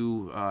up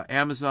to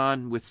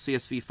Amazon with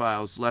CSV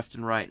files left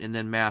and right, and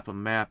then map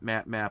them, map,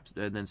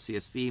 and then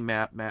CSV,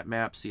 map,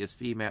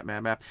 CSV,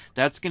 map.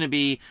 That's going to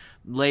be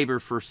labor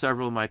for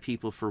several of my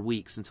people for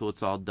weeks until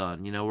it's all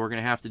done. You know, we're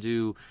going to have to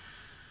do,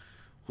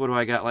 what do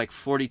I got, like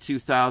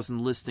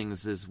 42,000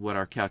 listings is what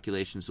our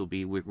calculations will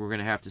be. We're going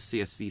to have to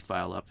CSV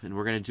file up, and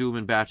we're going to do them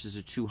in batches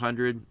of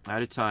 200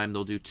 at a time.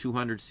 They'll do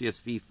 200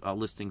 CSV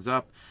listings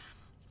up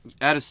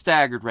at a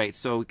staggered rate,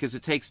 so because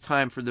it takes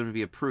time for them to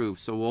be approved.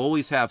 So we'll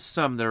always have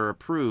some that are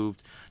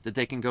approved that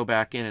they can go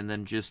back in and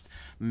then just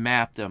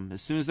map them. As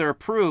soon as they're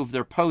approved,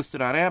 they're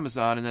posted on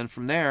Amazon, and then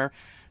from there,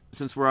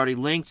 since we're already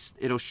linked,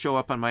 it'll show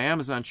up on my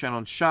Amazon channel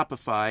and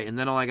Shopify, and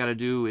then all I got to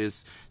do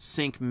is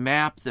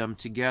map them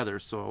together.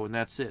 So, and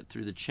that's it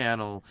through the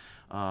channel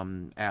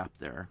app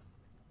there.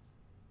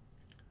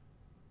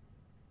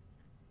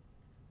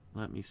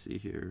 Let me see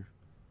here.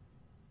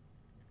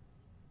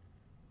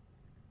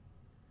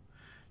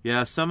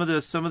 Yeah, some of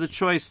the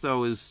choice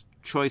though is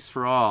choice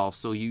for all.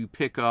 So you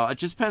pick it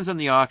just depends on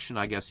the auction,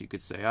 I guess you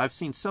could say. I've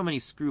seen so many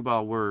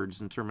screwball words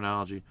and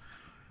terminology.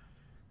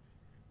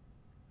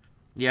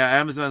 Yeah,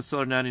 Amazon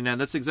seller 99.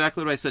 That's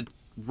exactly what I said.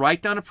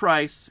 Write down a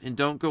price and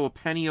don't go a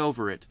penny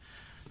over it.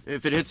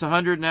 If it hits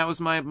 100 and that was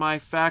my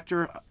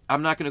factor,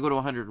 I'm not going to go to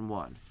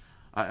 101.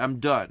 I'm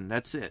done.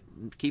 That's it.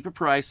 Keep a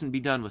price and be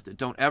done with it.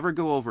 Don't ever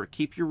go over it.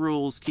 Keep your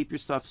rules, keep your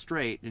stuff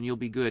straight, and you'll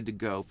be good to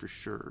go for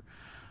sure.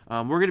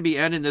 We're going to be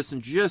ending this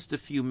in just a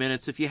few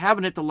minutes. If you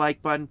haven't hit the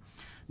like button,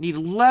 need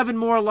 11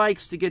 more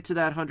likes to get to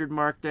that 100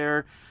 mark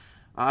there.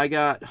 I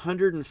got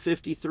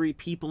 153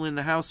 people in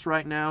the house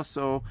right now,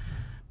 so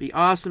be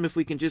awesome if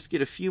we can just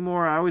get a few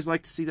more. I always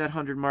like to see that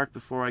 100 mark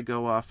before I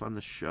go off on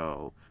the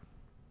show.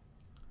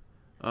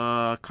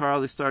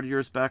 Carl, they started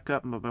yours back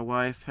up, but my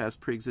wife has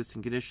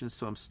pre-existing conditions,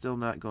 so I'm still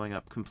not going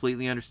up.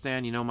 Completely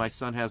understand. You know, my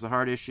son has a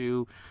heart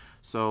issue,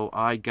 so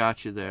I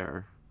got you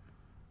there.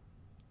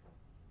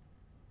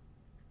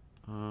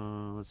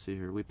 Let's see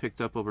here. We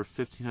picked up over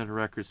 1,500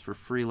 records for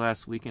free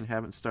last weekend.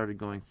 Haven't started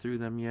going through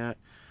them yet.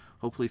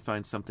 Hopefully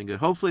find something good.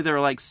 Hopefully they're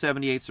like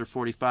 78s or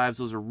 45s.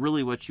 Those are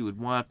really what you would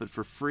want, but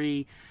for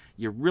free,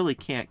 you really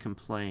can't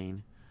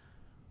complain.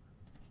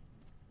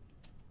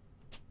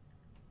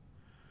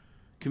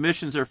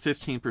 Commissions are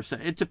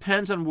 15%. It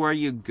depends on where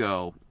you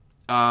go.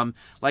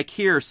 Like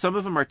here, some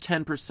of them are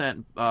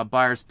 10%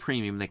 buyer's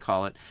premium, they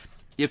call it.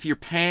 If you're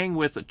paying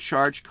with a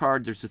charge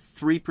card, there's a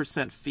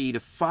 3% fee to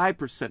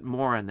 5%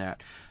 more on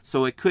that.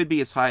 So it could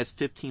be as high as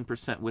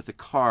 15% with a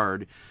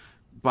card,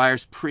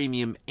 buyer's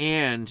premium,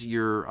 and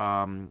your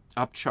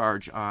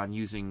upcharge on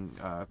using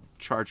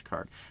charge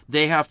card.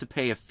 They have to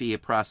pay a fee, a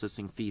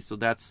processing fee. So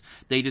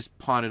they just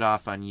pawn it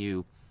off on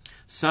you.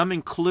 Some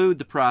include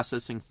the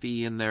processing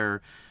fee in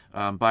their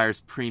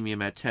buyer's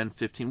premium at 10,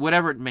 15,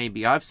 whatever it may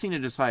be. I've seen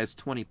it as high as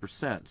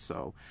 20%.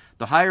 So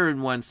the higher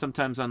end ones,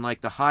 sometimes on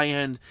like the high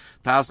end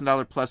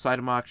 $1,000 plus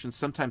item auctions,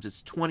 sometimes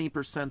it's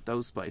 20%.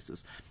 Those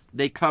places,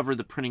 they cover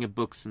the printing of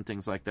books and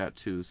things like that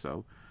too.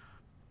 So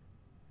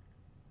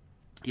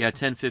yeah,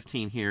 10,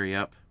 15 here.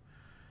 Yep.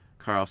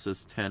 Carl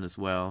says 10 as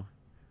well.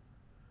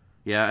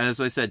 Yeah, and as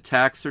I said,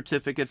 tax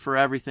certificate for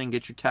everything.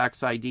 Get your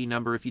tax ID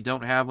number. If you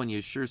don't have one, you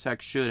sure as heck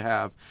should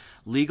have.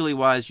 Legally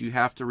wise, you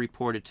have to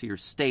report it to your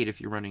state if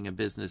you're running a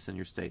business in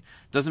your state.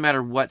 Doesn't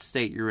matter what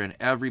state you're in.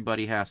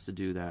 Everybody has to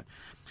do that.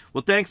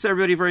 Well, thanks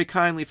everybody very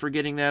kindly for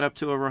getting that up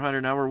to over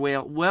 100. Now we're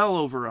well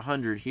over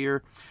 100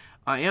 here.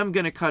 I am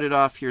going to cut it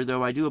off here,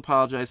 though. I do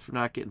apologize for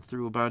not getting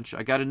through a bunch.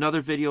 I got another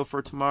video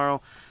for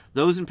tomorrow.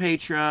 Those in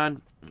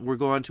Patreon, we're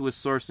going to a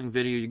sourcing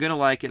video. You're going to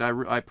like it.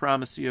 I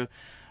promise you.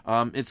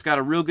 It's got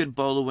a real good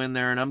bolo in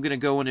there, and I'm going to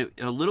go into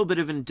a little bit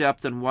of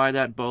in-depth on why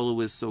that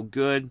bolo is so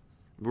good.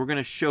 We're going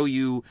to show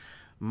you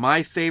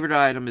my favorite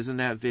item is in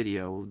that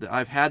video.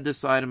 I've had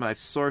this item. I've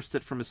sourced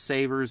it from a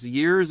Savers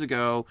years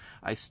ago.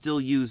 I still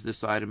use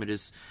this item. It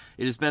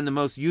has been the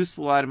most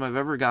useful item I've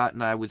ever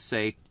gotten, I would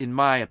say, in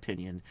my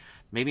opinion.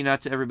 Maybe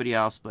not to everybody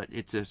else, but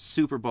it's a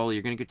super bolo.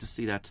 You're going to get to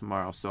see that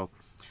tomorrow. So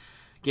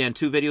again,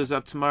 2 videos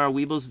up tomorrow.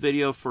 Weebles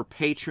video for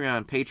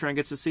Patreon. Patreon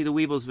gets to see the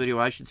Weebles video.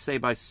 I should say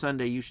by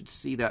Sunday you should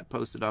see that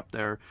posted up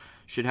there.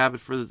 Should have it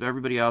for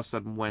everybody else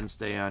on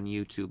Wednesday on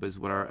YouTube is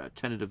what our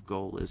tentative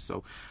goal is.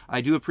 So I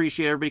do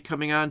appreciate everybody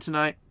coming on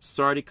tonight.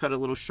 Sorry to cut a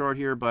little short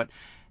here, but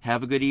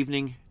have a good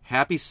evening.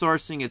 Happy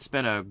sourcing. It's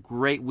been a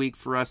great week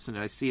for us, and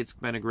I see it's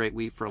been a great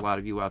week for a lot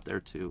of you out there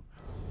too.